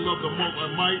will of the Most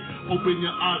High Might. Open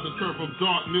your eyes and turn from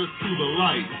darkness to the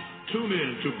light. Tune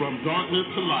in to From Darkness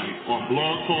to Light on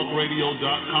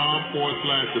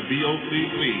blogtalkradio.com/the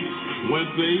BOCC.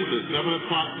 Wednesdays at 7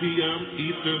 o'clock p.m.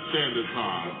 Eastern Standard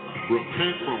Time.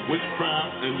 Repent from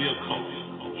witchcraft and the occult.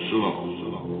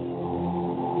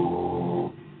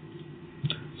 Shalom.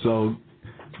 So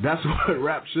that's what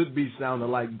rap should be sounding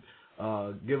like,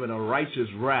 giving a righteous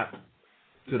rap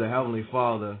to the Heavenly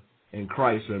Father in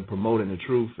Christ and promoting the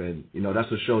truth. And,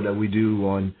 that's a show that we do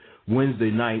on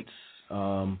Wednesday nights,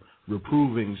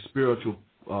 reproving spiritual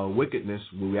wickedness,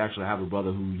 where we actually have a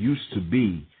brother who used to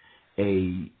be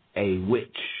a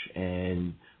witch,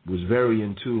 and was very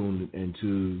in tune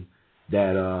into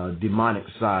that demonic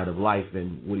side of life,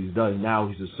 and what he's done now,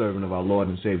 he's a servant of our Lord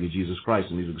and Savior Jesus Christ,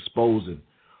 and he's exposing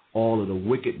all of the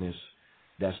wickedness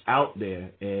that's out there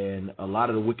and a lot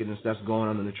of the wickedness that's going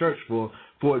on in the church.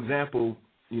 For example,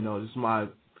 this is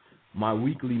my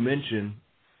weekly mention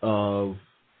of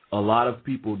a lot of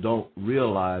people don't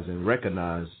realize and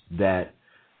recognize that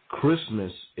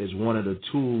Christmas is one of the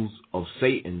tools of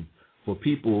Satan for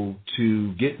people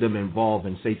to get them involved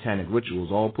in satanic rituals.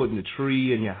 All putting a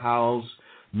tree in your house,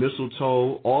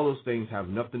 mistletoe, all those things have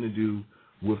nothing to do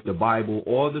with the Bible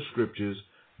or the scriptures,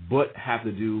 but have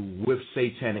to do with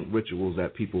satanic rituals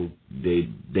that people, they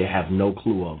have no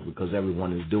clue of because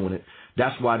everyone is doing it.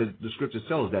 That's why the scriptures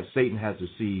tell us that Satan has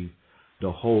deceived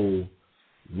the whole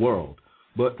world.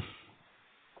 But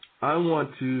I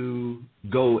want to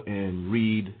go and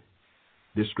read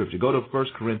this scripture. Go to 1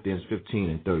 Corinthians 15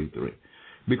 and 33.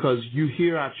 Because you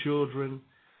hear our children,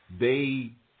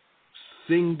 they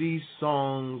sing these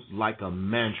songs like a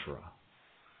mantra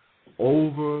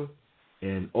over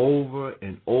and over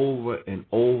and over and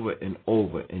over and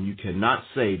over. And you cannot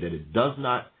say that it does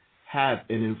not have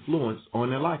an influence on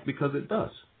their life, because it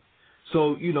does.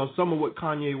 So, some of what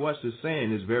Kanye West is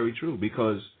saying is very true,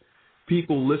 because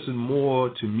people listen more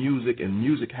to music, and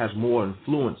music has more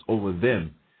influence over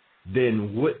them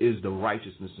than what is the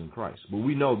righteousness in Christ. But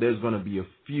we know there's going to be a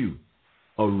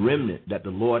remnant that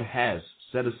the Lord has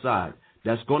set aside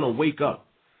that's going to wake up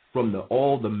from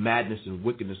all the madness and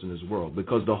wickedness in this world,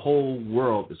 because the whole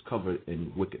world is covered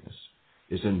in wickedness.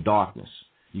 It's in darkness.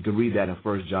 You can read that in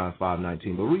 1 John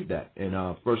 5:19, but read that in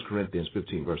 1 Corinthians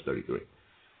 15, verse 33.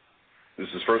 This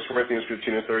is 1 Corinthians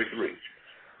 15 and 33.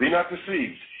 Be not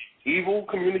deceived. Evil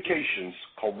communications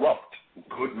corrupt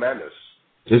good manners.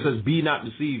 It says, be not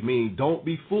deceived, meaning don't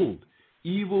be fooled.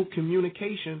 Evil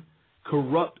communication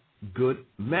corrupt good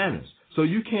manners. So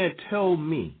you can't tell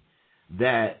me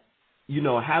that,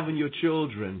 having your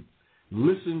children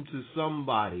listen to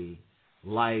somebody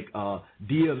like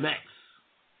DMX,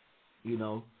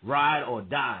 Ride or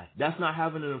Die, that's not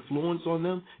having an influence on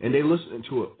them, and they listen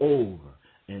to it over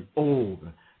and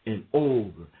over and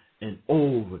over and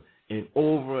over and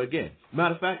over again.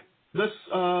 Matter of fact, let's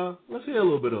hear a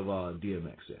little bit of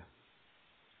DMX here.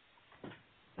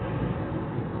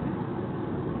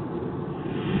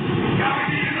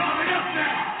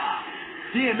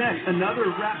 DMX, another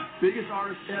of rap's biggest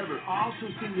artist ever, also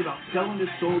sings about selling his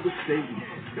soul to Satan.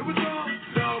 It was all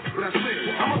no, but I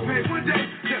said I'm gonna pay one day,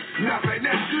 just not right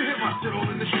now. You hear my shit all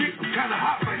in the street, I'm kinda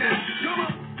hot right now. Come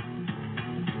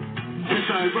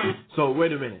on. So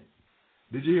wait a minute.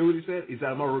 Did you hear what he said? He said,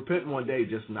 I'm gonna repent one day,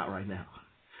 just not right now.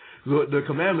 The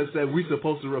commandment said we're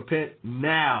supposed to repent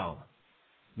now.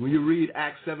 When you read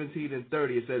Acts 17 and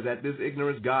 30, it says, at this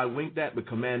ignorance God winked at, but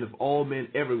commandeth all men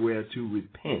everywhere to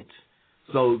repent.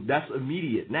 So that's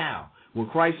immediate now. When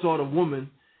Christ saw the woman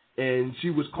and she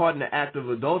was caught in the act of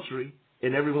adultery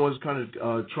and everyone was kind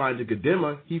of trying to condemn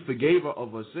her, he forgave her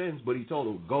of her sins, but he told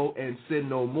her, go and sin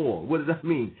no more. What does that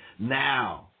mean?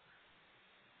 Now.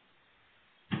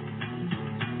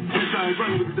 I ain't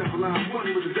running with the devil, I'm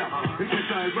running with the devil. I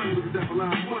ain't running with the devil,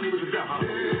 I'm running with the devil.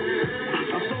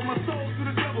 I sold my soul to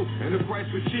the devil, and the price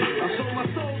was cheap. I sold my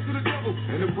soul to the devil,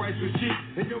 and the price was cheap.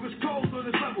 And yo, it's cold on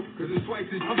this level, cause it's twice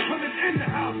as I'm coming in the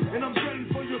house, and I'm gunning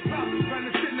for your power. Trying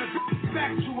to send that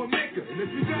back to a maker. And if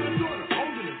you got a daughter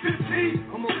older than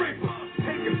 15, I'm a raper.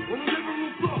 Take her on the living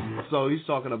room floor. So he's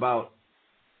talking about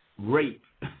rape.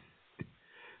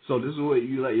 So this is what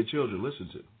you let your children listen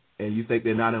to, and you think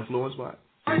they're not influenced by it?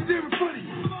 Right there in front of you.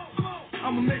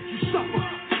 I'ma make you suffer.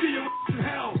 See your in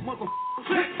hell, motherfucker.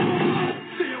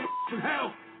 See your in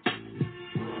hell.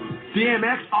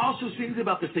 DMX also sings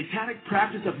about the satanic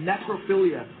practice of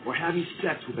necrophilia, or having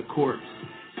sex with a corpse.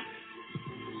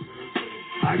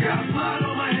 I got blood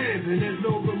on my hands and there's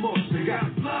no remorse. I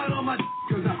got blood on my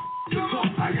cause I talk.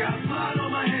 I got blood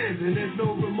on my hands and there's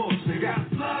no remorse. I got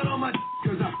blood on my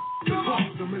cause I talk.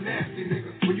 I'm a nasty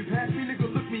nigga. When you pass me,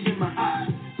 nigga, look me in my eyes.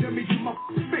 Tell me to my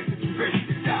face that you ready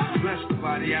to die. Bless the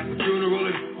body at the funeral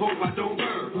and hope I don't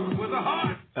burn with a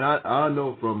heart. And I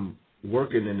know from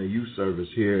working in the youth service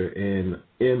here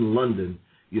in London,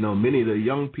 many of the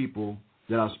young people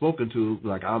that I've spoken to,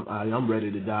 like, I'm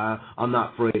ready to die, I'm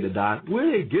not afraid to die. Where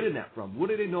are they getting that from? What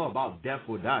do they know about death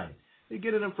or dying? They're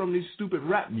getting it from these stupid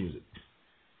rap music.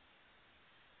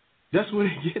 That's where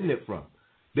they're getting it from.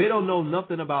 They don't know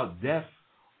nothing about death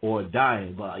or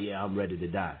dying, but yeah, I'm ready to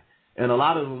die. And a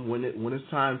lot of them, when it's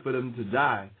time for them to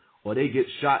die or they get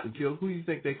shot and killed, who do you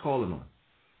think they're calling on?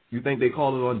 You think they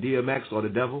calling on DMX or the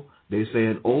devil? They're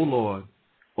saying, oh Lord,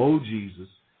 oh Jesus,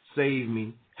 save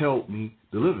me, help me,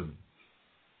 deliver me.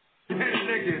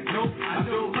 Hey, they did. Nope, I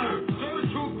still learn. Saw the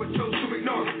truth, but chose to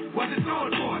ignore it. Wasn't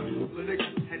known for it.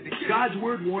 God's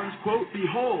word warns, quote,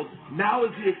 behold, now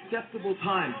is the acceptable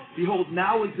time. Behold,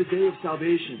 now is the day of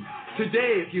salvation.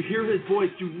 Today, if you hear his voice,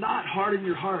 do not harden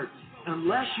your hearts.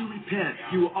 Unless you repent,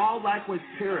 you will all likewise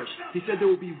perish. He said there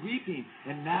will be weeping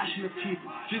and gnashing of teeth.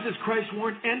 Jesus Christ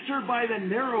warned, enter by the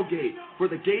narrow gate, for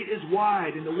the gate is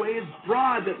wide and the way is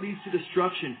broad that leads to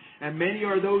destruction. And many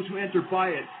are those who enter by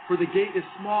it, for the gate is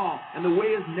small and the way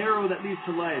is narrow that leads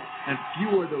to life, and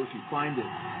few are those who find it.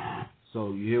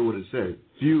 So you hear what it says.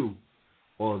 Few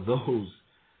are those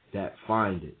that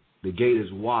find it. The gate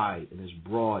is wide and is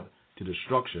broad to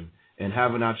destruction. And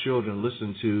having our children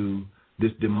listen to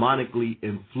this demonically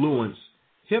influenced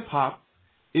hip-hop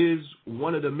is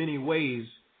one of the many ways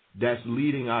that's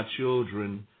leading our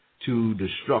children to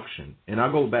destruction. And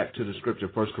I go back to the scripture,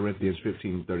 1 Corinthians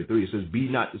 15:33. It says, be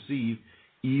not deceived,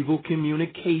 evil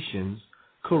communications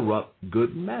corrupt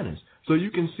good manners. So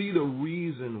you can see the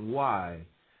reason why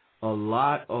a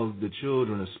lot of the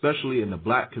children, especially in the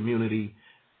black community,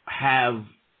 have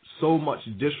so much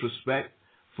disrespect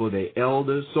for their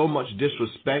elders, so much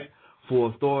disrespect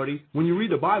for authority. When you read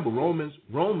the Bible, Romans,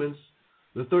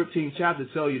 the 13th chapter,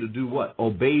 tell you to do what?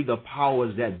 Obey the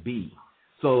powers that be.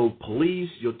 So police,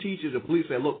 your teachers, the police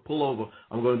say, look, pull over.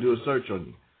 I'm going to do a search on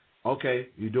you. Okay,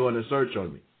 you're doing a search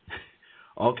on me.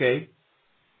 Okay.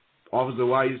 Officer,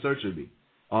 why are you searching me?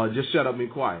 Just shut up and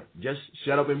be quiet. Just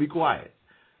shut up and be quiet.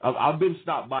 I've been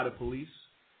stopped by the police.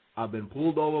 I've been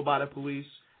pulled over by the police,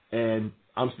 and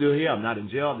I'm still here. I'm not in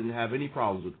jail. I didn't have any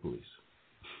problems with the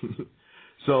police.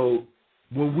 So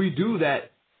when we do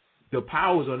that, the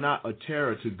powers are not a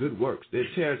terror to good works. They're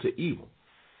a terror to evil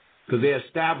because they're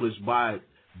established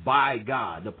by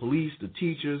God, the police, the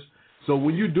teachers. So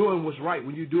when you're doing what's right,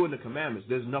 when you're doing the commandments,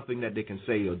 there's nothing that they can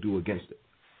say or do against it.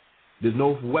 There's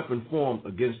no weapon formed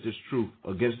against this truth,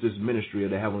 against this ministry of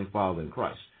the Heavenly Father in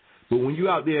Christ. But when you're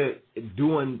out there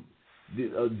doing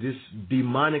this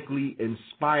demonically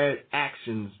inspired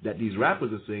actions that these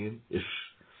rappers are singing,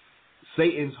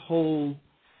 Satan's whole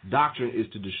doctrine is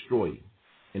to destroy you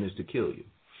and is to kill you.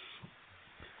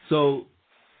 So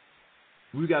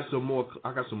I got some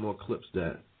more clips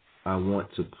that I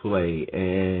want to play,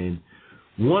 and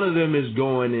one of them is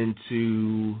going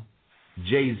into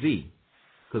Jay-Z,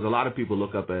 because a lot of people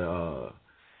look up at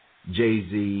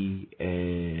Jay-Z,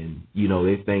 and,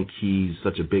 they think he's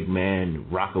such a big man,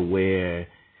 rock-aware.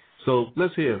 So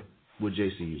let's hear what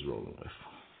Jay-Z is rolling with.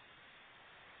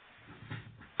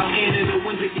 The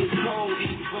winter gets cold,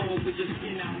 ain't cold, but just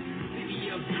skin out. City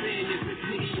of sin, it's a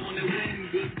city on the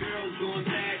wind. Good girls going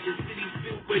bad, the city's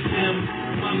filled with them.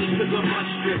 Mommy took a bus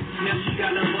trip, now she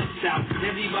got a bus out.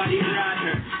 Everybody ride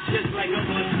her, just like a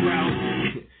bus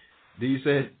route. You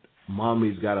said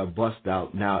Mommy's got a bust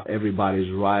out. Now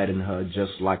everybody's riding her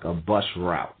just like a bus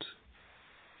route.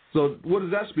 So what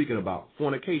is that speaking about?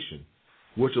 Fornication,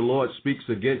 which the Lord speaks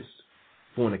against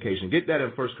fornication. Get that in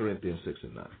 1 Corinthians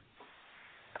 6:9.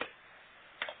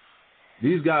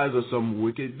 These guys are some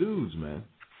wicked dudes, man.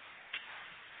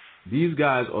 These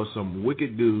guys are some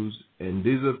wicked dudes, and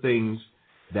these are things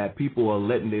that people are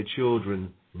letting their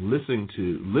children listen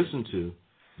to,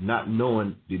 not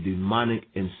knowing the demonic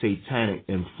and satanic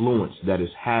influence that is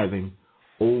having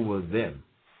over them.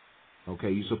 Okay,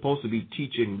 you're supposed to be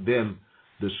teaching them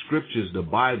the scriptures, the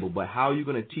Bible, but how are you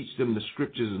going to teach them the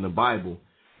scriptures in the Bible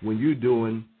when you're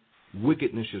doing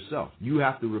wickedness yourself? You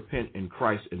have to repent in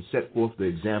Christ and set forth the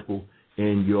example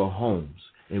in your homes.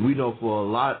 And we know for a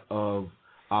lot of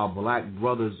our black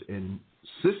brothers and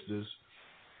sisters,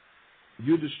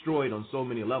 you're destroyed on so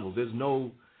many levels. There's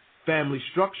no family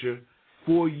structure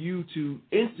for you to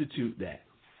institute that.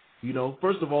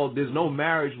 First of all, there's no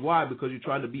marriage. Why? Because you're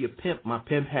trying to be a pimp. My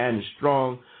pimp hand is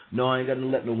strong. No, I ain't going to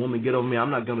let no woman get over me. I'm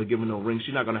not going to give her no ring.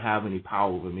 She's not going to have any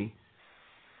power over me.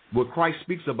 But Christ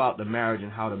speaks about the marriage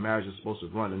and how the marriage is supposed to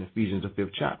run in Ephesians, the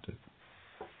 5th chapter.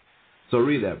 So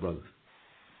read that, brother.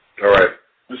 All right.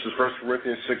 This is 1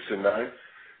 Corinthians 6:9.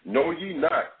 Know ye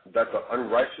not that the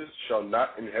unrighteous shall not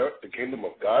inherit the kingdom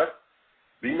of God?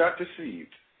 Be not deceived,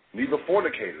 neither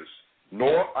fornicators,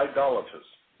 nor idolaters,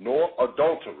 nor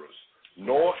adulterers,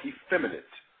 nor effeminate,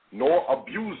 nor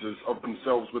abusers of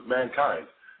themselves with mankind,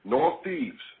 nor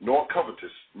thieves, nor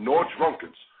covetous, nor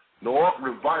drunkards, nor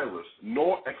revilers,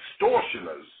 nor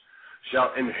extortioners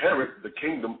shall inherit the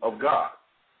kingdom of God.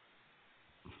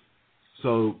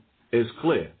 So it's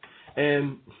clear.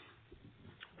 And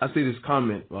I see this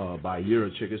comment by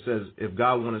Eurochick. It says, if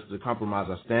God wanted us to compromise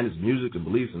our standards, music, and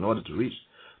beliefs in order to reach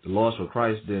the lost for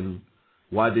Christ, then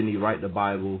why didn't he write the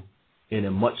Bible in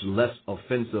a much less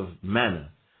offensive manner?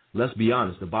 Let's be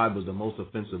honest, the Bible is the most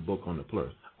offensive book on the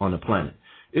planet.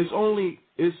 It's only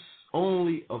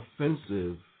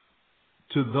offensive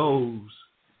to those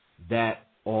that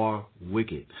are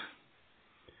wicked.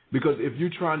 Because if you're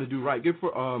trying to do right, give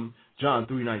for John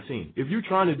 3:19. If you're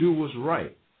trying to do what's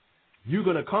right, you're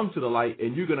going to come to the light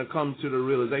and you're going to come to the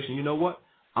realization, you know what?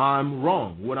 I'm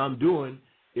wrong. What I'm doing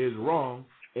is wrong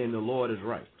and the Lord is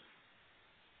right.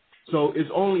 So it's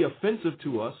only offensive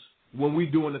to us when we're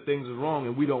doing the things that's wrong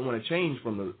and we don't want to change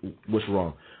from what's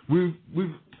wrong.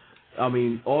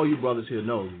 All you brothers here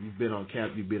know, you've been on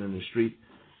camp, you've been in the street.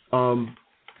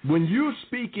 When you're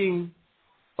speaking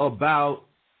about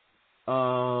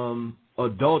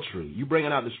adultery, you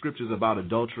bringing out the scriptures about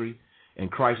adultery, and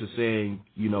Christ is saying,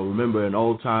 remember in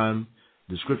old time,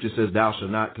 the scripture says, thou shalt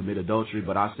not commit adultery,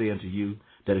 but I say unto you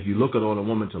that if you look on a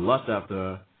woman to lust after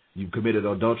her, you've committed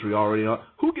adultery already.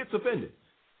 Who gets offended?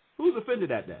 Who's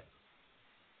offended at that?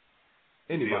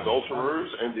 Anybody? The adulterers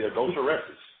and the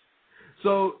adulteresses.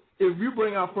 So if you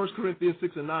bring out 1 Corinthians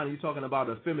 6:9, you're talking about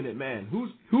an effeminate man.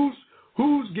 Who's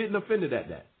getting offended at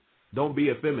that? Don't be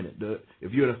effeminate.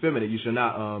 If you're an effeminate, you should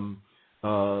not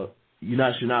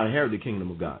should not inherit the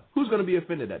kingdom of God. Who's going to be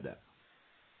offended at that?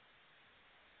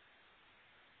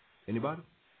 Anybody?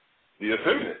 The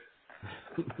effeminate.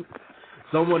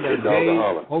 Someone that's gay,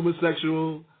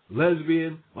 homosexual,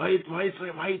 lesbian. Why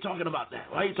are you talking about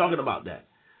that? Why are you talking about that?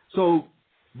 So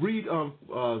read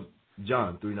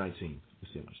John 3:19.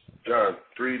 John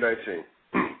 3:19.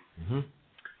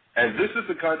 And this is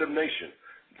the condemnation.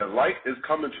 The light is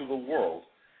come into the world,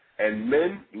 and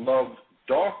men loved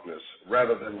darkness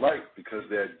rather than light because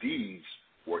their deeds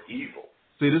were evil.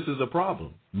 See, this is a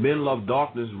problem. Men love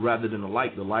darkness rather than the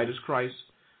light. The light is Christ.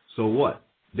 So what?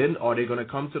 Then are they going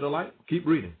to come to the light? Keep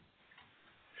reading.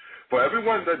 For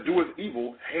everyone that doeth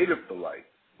evil hateth the light,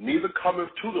 neither cometh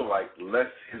to the light,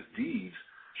 lest his deeds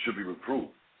should be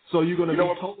reproved. So you're going to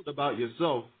be told about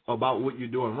yourself, about what you're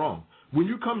doing wrong. When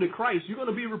you come to Christ, you're going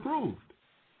to be reproved.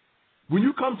 When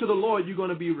you come to the Lord, you're going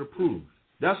to be reproved.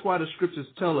 That's why the scriptures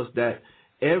tell us that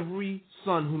every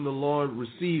son whom the Lord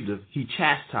receiveth, he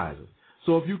chastiseth.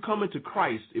 So if you come into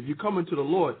Christ, if you come into the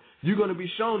Lord, you're going to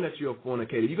be shown that you're a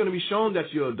fornicator. You're going to be shown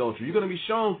that you're an adulterer. You're going to be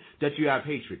shown that you have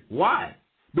hatred. Why?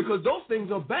 Because those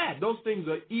things are bad. Those things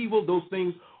are evil. Those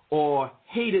things are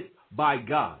hated by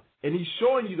God. And he's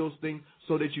showing you those things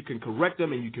so that you can correct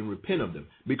them and you can repent of them.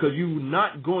 Because you're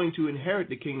not going to inherit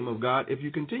the kingdom of God if you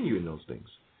continue in those things.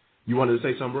 You wanted to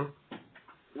say something, bro?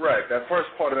 Right. That first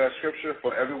part of that scripture,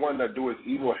 for everyone that doeth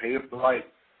evil hateth the light,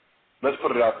 let's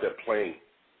put it out there plain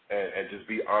and just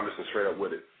be honest and straight up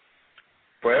with it.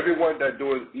 For everyone that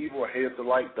doeth evil hateth the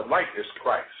light is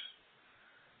Christ.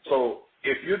 So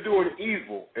if you're doing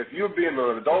evil, if you're being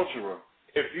an adulterer,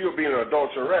 if you're being an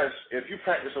adulteress, if you're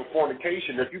practicing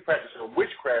fornication, if you're practicing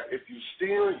witchcraft, if you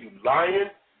stealing, you lying,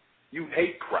 you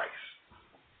hate Christ.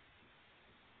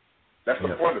 That's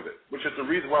the point of it, which is the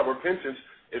reason why repentance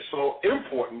is so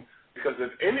important, because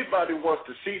if anybody wants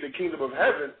to see the kingdom of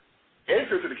heaven,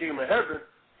 enter to the kingdom of heaven,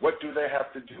 what do they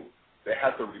have to do? They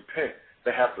have to repent.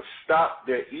 They have to stop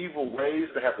their evil ways.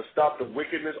 They have to stop the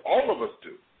wickedness. All of us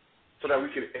do, so that we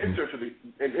can enter to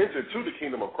the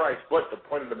kingdom of Christ. But the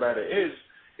point of the matter is,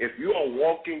 if you are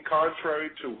walking contrary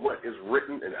to what is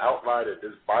written and outlined in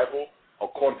this Bible,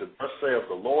 according to thus saith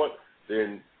the Lord,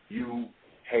 then you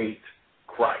hate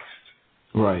Christ.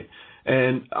 Right.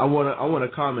 And I want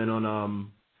to comment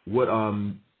on what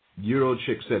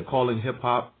Eurochick said. Calling hip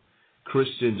hop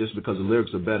Christian just because the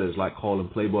lyrics are better is like calling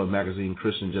Playboy magazine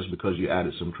Christian just because you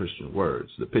added some Christian words.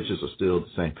 The pictures are still the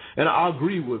same. And I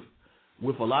agree with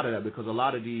a lot of that, because a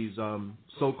lot of these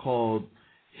so-called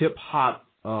hip hop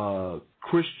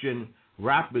Christian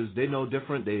rappers, they know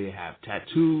different. They have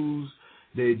tattoos.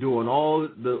 They're doing all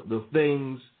the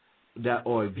things that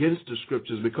are against the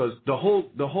scriptures, because the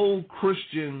whole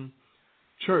Christian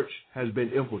church has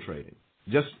been infiltrated.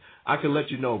 I can let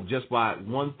you know just by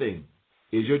one thing.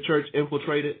 Is your church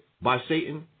infiltrated by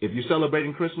Satan? If you're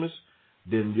celebrating Christmas,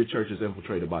 then your church is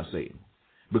infiltrated by Satan.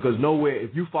 Because nowhere,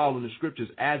 if you follow the scriptures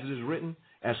as it is written,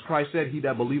 as Christ said, he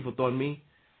that believeth on me,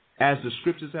 as the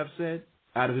scriptures have said,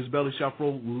 out of his belly shall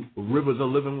flow rivers of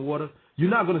living water, you're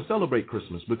not going to celebrate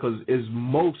Christmas because it's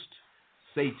most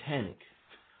satanic.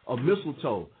 A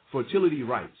mistletoe, fertility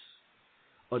rites,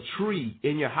 a tree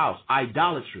in your house,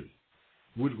 idolatry,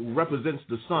 which represents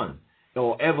the sun,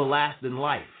 or everlasting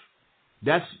life.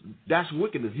 That's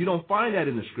wickedness. You don't find that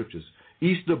in the scriptures.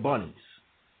 Easter bunnies,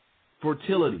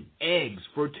 fertility, eggs,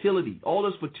 fertility, all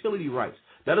those fertility rites.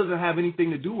 That doesn't have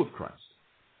anything to do with Christ.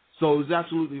 So it's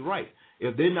absolutely right.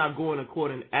 If they're not going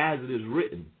according as it is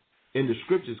written, in the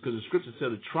scriptures, because the scriptures said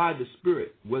to try the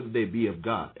spirit, whether they be of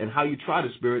God. And how you try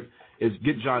the spirit is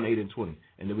get John 8:20,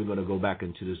 and then we're going to go back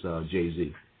into this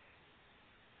Jay-Z.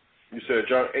 You said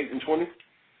John 8:20?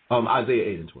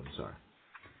 Isaiah 8:20, sorry.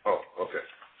 Oh, okay.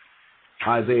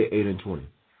 Isaiah 8:20.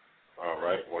 All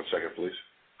right, 1 second, please.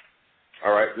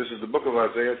 All right, this is the book of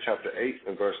Isaiah, chapter 8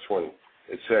 and verse 20.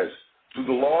 It says, to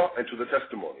the law and to the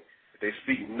testimony, if they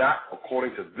speak not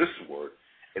according to this word,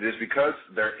 it is because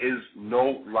there is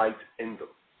no light in them.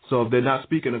 So if they're not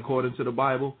speaking according to the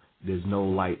Bible, there's no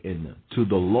light in them. To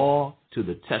the law, to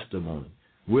the testimony.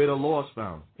 Where the law is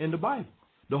found? In the Bible.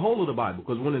 The whole of the Bible.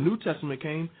 Because when the New Testament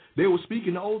came, they were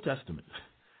speaking the Old Testament.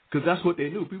 Because that's what they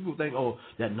knew. People think, the Old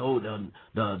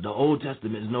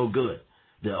Testament is no good.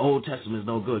 The Old Testament is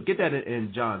no good. Get that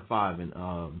in John 5 and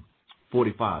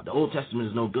 45. The Old Testament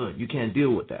is no good. You can't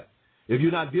deal with that. If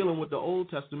you're not dealing with the Old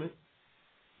Testament,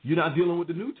 you're not dealing with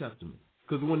the New Testament.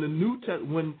 Because when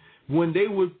when they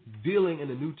were dealing in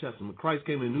the New Testament, Christ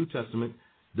came in the New Testament,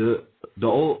 the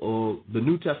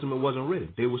New Testament wasn't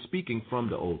written. They were speaking from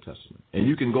the Old Testament. And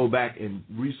you can go back and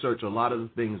research a lot of the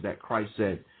things that Christ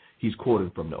said he's quoting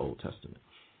from the Old Testament.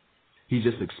 He's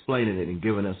just explaining it and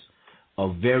giving us a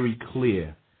very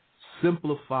clear,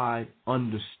 simplified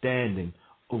understanding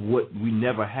of what we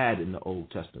never had in the Old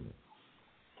Testament.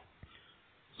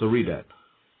 So read that.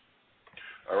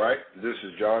 All right, this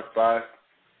is John 5.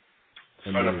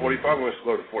 Under 45, I'm going to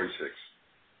go to 46.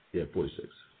 Yeah, 46.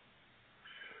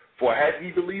 For had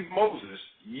ye believed Moses,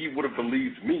 ye would have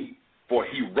believed me, for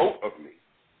he wrote of me.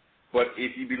 But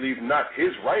if ye believe not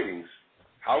his writings,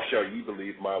 how shall ye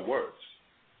believe my words?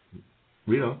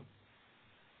 Read on.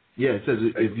 Yeah, it says,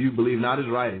 if you believe not his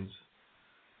writings,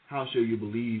 how shall you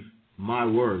believe my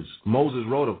words? Moses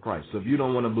wrote of Christ. So if you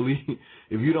don't want to believe,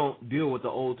 if you don't deal with the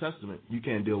Old Testament, you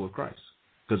can't deal with Christ.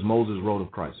 Because Moses wrote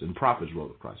of Christ and prophets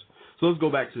wrote of Christ. So let's go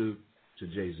back to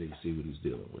Jay-Z, see what he's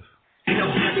dealing with.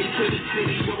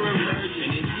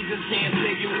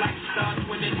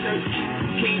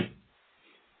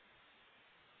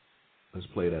 Let's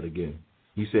play that again.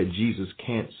 He said, Jesus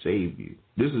can't save you.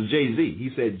 This is Jay-Z. He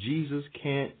said, Jesus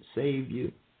can't save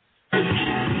you.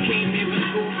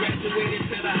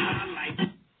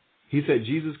 He said,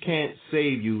 Jesus can't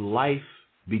save you. Life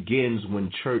begins when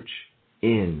church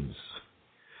ends.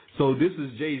 So this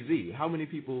is Jay-Z. How many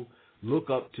people look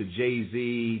up to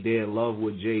Jay-Z? They're in love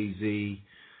with Jay-Z.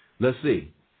 Let's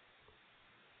see.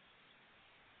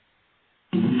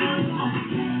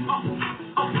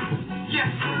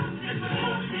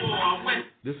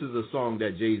 This is a song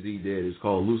that Jay-Z did. It's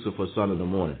called Lucifer, Son of the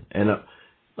Morning. And I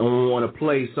want to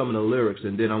play some of the lyrics,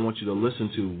 and then I want you to listen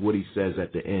to what he says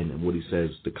at the end and what he says,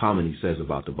 the comment he says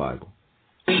about the Bible.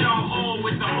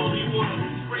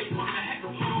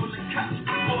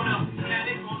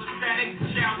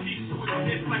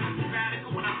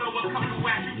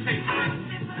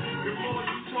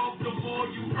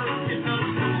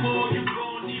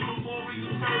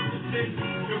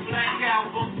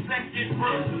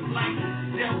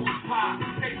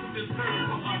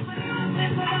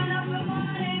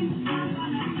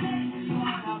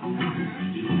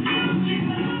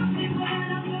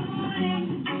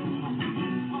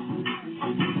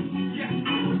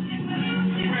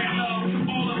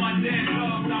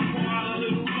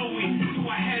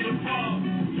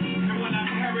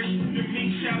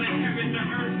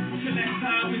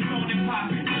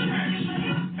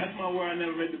 That's my word. I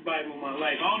never read the Bible in my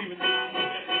life. I don't even know.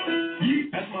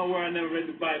 That's my word. I never read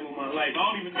the Bible in my life.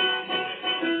 I don't even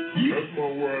know. That's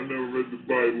my word. I never read the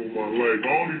Bible in my life. I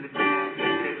don't even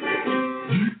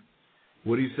know.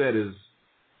 What he said is,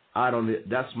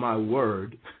 that's my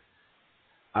word.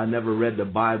 I never read the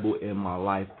Bible in my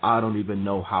life. I don't even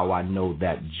know how I know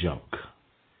that junk.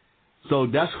 So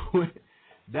that's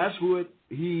what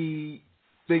he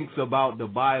thinks about the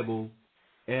Bible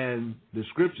and the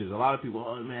scriptures. A lot of people,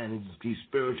 oh man, he's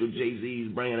spiritual,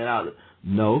 Jay-Z's bringing it out.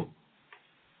 No,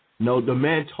 the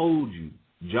man told you,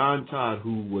 John Todd,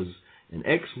 who was an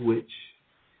ex-witch,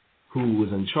 who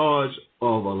was in charge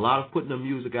of a lot of putting the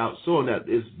music out, so that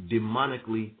it's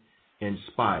demonically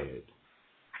inspired.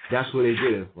 That's where they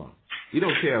get it from. You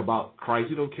don't care about Christ.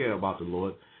 You don't care about the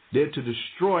Lord. They're to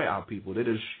destroy our people. They're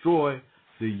to destroy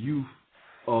the youth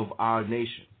of our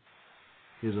nation.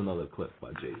 Here's another clip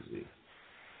by Jay-Z.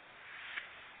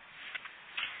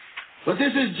 But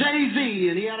this is Jay-Z,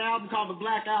 and he had an album called The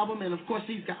Black Album, and of course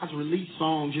these guys release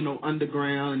songs,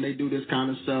 underground, and they do this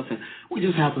kind of stuff, and we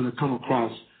just happen to come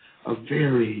across a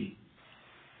very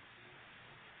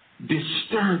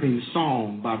disturbing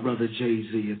song by Brother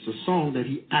Jay-Z. It's a song that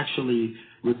he actually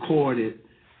recorded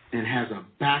and has a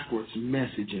backwards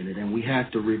message in it, and we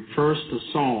have to reverse the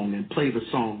song and play the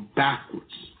song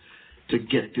backwards to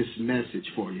get this message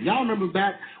for you. Y'all remember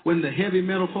back when the heavy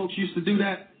metal folks used to do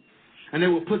that? And they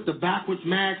would put the backwards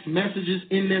messages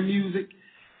in their music,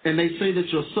 and they say that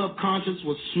your subconscious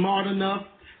was smart enough,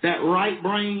 that right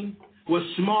brain was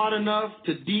smart enough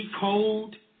to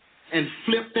decode and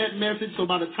flip that message, so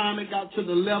by the time it got to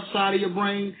the left side of your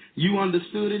brain, you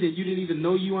understood it, and you didn't even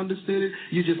know you understood it.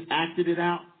 You just acted it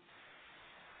out.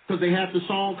 Because they had the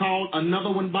song called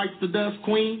Another One Bites the Dust,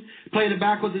 Queen. Played it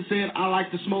backwards and said, I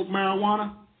like to smoke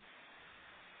marijuana.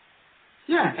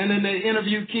 Yeah, and then they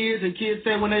interviewed kids, and kids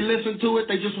said when they listen to it,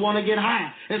 they just want to get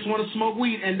high. They just want to smoke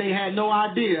weed, and they had no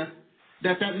idea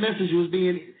that that message was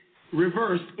being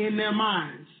reversed in their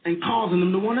minds and causing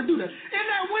them to want to do that. Isn't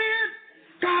that weird?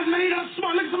 God made us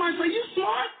smart. Look at somebody say, you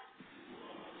smart?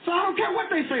 So I don't care what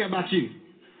they say about you.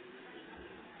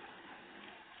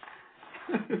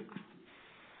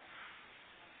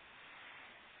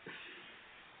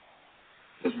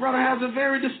 This brother has a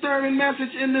very disturbing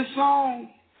message in this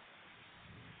song.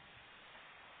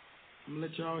 I'm going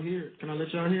to let y'all hear it. Can I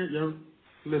let y'all hear it? Y'all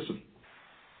listen.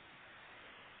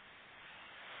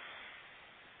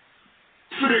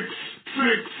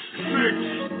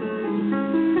 666.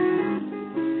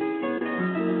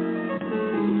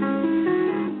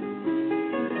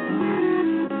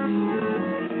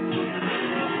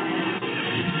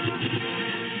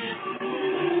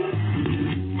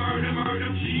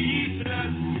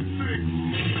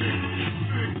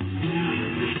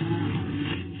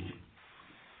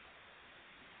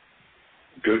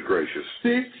 Good gracious.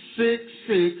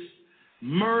 666,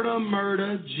 murder,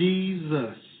 murder,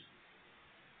 Jesus.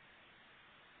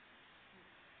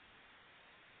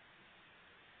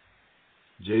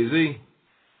 Jay-Z.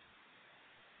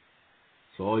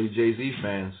 So all you Jay-Z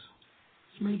fans.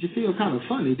 This made you feel kind of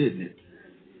funny, didn't it?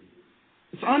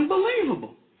 It's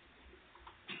unbelievable.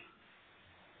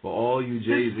 For all you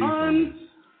Jay-Z fans.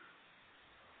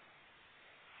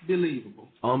 Unbelievable.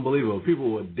 Unbelievable.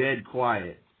 People were dead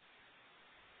quiet.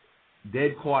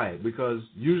 Dead quiet, because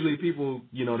usually people,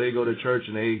 you know, they go to church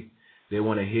and they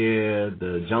want to hear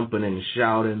the jumping and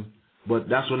shouting, but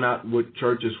that's not what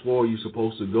church is for. You're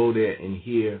supposed to go there and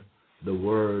hear the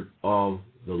word of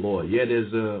the Lord. Yeah,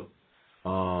 there's a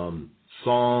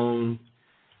song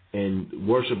and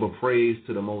worship of praise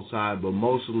to the Most High, but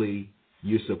mostly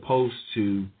you're supposed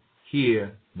to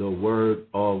hear the word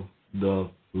of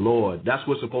the Lord. That's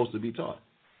what's supposed to be taught.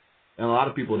 And a lot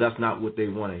of people, that's not what they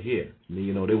want to hear.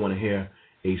 You know, they want to hear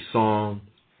a song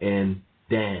and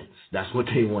dance. That's what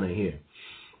they want to hear.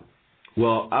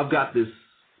 Well, I've got this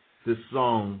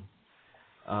song.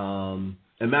 As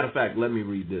a matter of fact, let me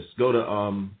read this. Go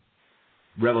to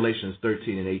Revelations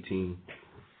 13 and 18.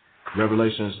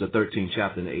 Revelations, the 13th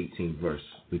chapter and the 18th verse.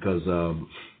 Because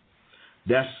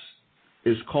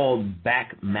it's called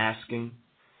backmasking.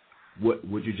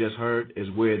 What you just heard is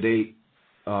where they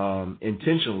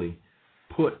intentionally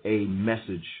put a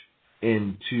message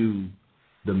into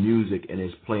the music and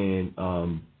it's playing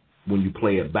when you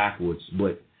play it backwards.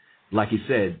 But like he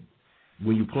said,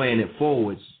 when you're playing it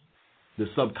forwards, the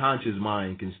subconscious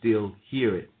mind can still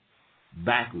hear it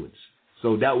backwards.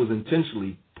 So that was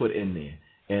intentionally put in there.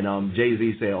 And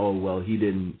Jay-Z said, oh, well, he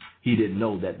didn't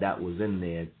know that was in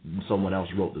there. Someone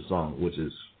else wrote the song, which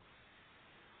is,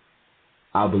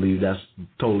 I believe that's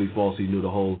totally false. He knew the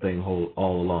whole thing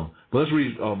all along. But let's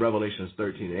read Revelations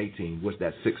 13 and 18, which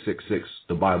that 666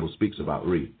 the Bible speaks about.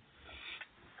 Read.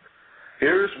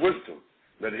 Here is wisdom.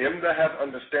 Let him that hath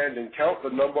understanding count the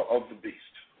number of the beast,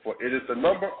 for it is the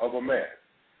number of a man,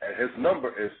 and his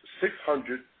number is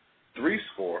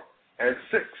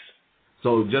 666.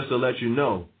 So just to let you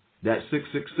know, that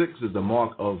 666 is the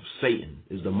mark of Satan,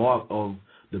 is the mark of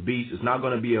the beast. It's not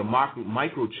going to be a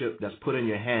microchip that's put in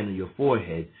your hand and your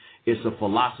forehead. It's a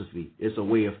philosophy. It's a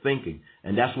way of thinking.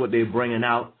 And that's what they're bringing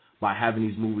out by having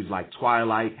these movies like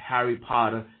Twilight, Harry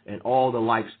Potter, and all the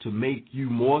likes to make you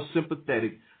more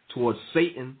sympathetic towards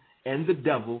Satan and the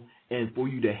devil, and for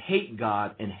you to hate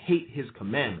God and hate his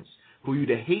commandments, for you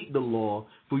to hate the law,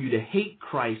 for you to hate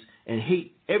Christ and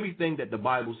hate everything that the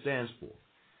Bible stands for.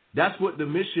 That's what the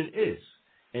mission is.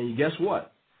 And guess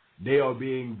what? They are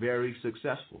being very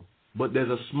successful. But there's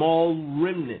a small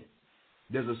remnant.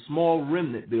 There's a small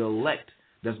remnant, the elect,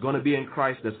 that's going to be in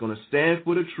Christ, that's going to stand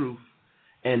for the truth,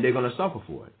 and they're going to suffer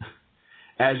for it.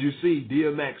 As you see,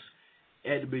 DMX,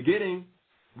 at the beginning,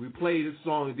 we played this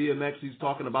song, DMX, he's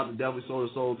talking about the devil, sold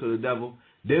his soul to the devil.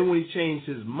 Then when he changed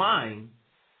his mind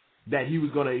that he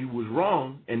was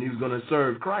wrong and he was going to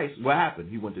serve Christ, what happened?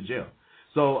 He went to jail.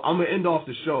 So I'm going to end off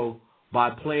the show by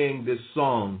playing this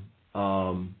song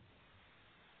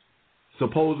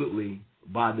supposedly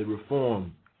by the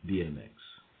reformed DMX.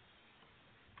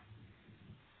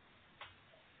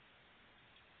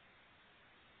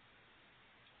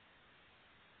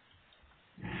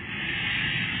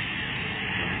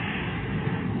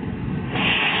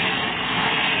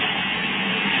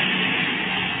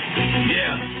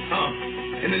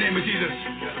 In the name of Jesus,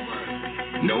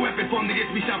 no weapon formed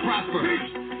against me shall prosper,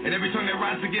 and every tongue that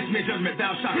rises against me in judgment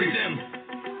thou shalt condemn.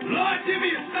 Lord, give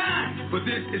me a sign. For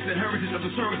this is the heritage of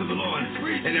the service of the Lord,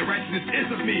 and the righteousness is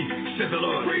of me, said the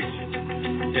Lord.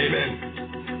 Amen.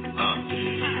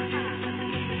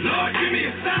 Lord, give me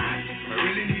a sign. I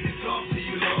really need to talk to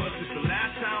you, Lord. Since the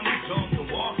last time we talked, the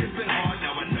walk has been hard.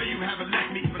 Now I know you haven't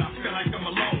left me, but I feel like I'm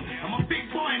alone. I'm a big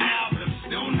boy now, but I'm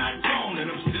still not grown, and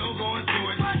I'm still going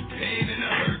through it. Pain and the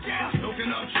hurt,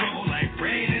 soaking up trouble like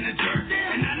rain in the dirt.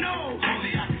 And I know only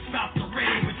I can stop the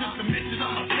rain with just a mention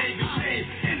of my Savior's name.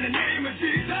 In the name of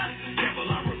Jesus, devil,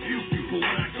 I rebuke you for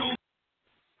what I told.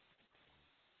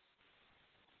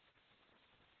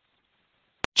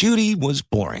 Judy was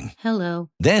boring. Hello.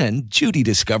 Then Judy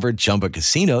discovered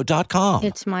ChumbaCasino.com.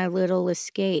 It's my little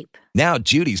escape. Now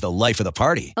Judy's the life of the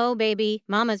party. Oh, baby,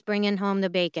 mama's bringing home the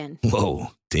bacon. Whoa,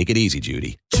 take it easy,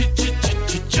 Judy.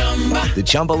 The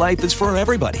Chumba life is for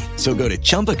everybody. So go to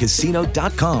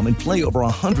ChumbaCasino.com and play over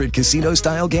 100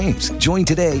 casino-style games. Join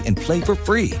today and play for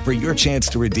free for your chance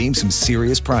to redeem some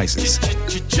serious prizes.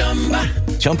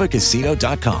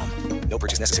 ChumbaCasino.com. No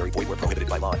purchase necessary. Void where prohibited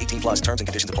by law. 18 plus terms and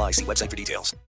conditions apply. See website for details.